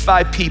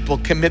 75 people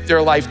commit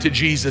their life to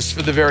Jesus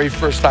for the very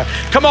first time.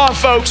 Come on,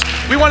 folks,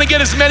 we want to get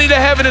as many to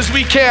heaven as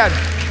we can.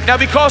 Now,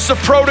 because of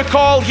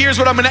protocol, here's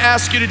what I'm going to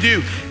ask you to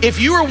do. If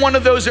you are one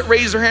of those that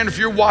raise their hand, if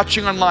you're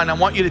watching online, I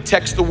want you to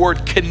text the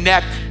word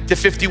connect to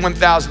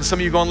 51,000. Some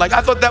of you are going like,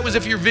 I thought that was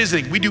if you're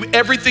visiting. We do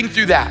everything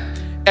through that.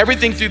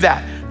 Everything through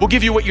that. We'll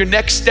give you what your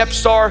next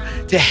steps are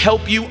to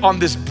help you on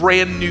this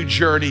brand new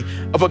journey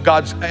of what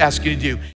God's asked you to do.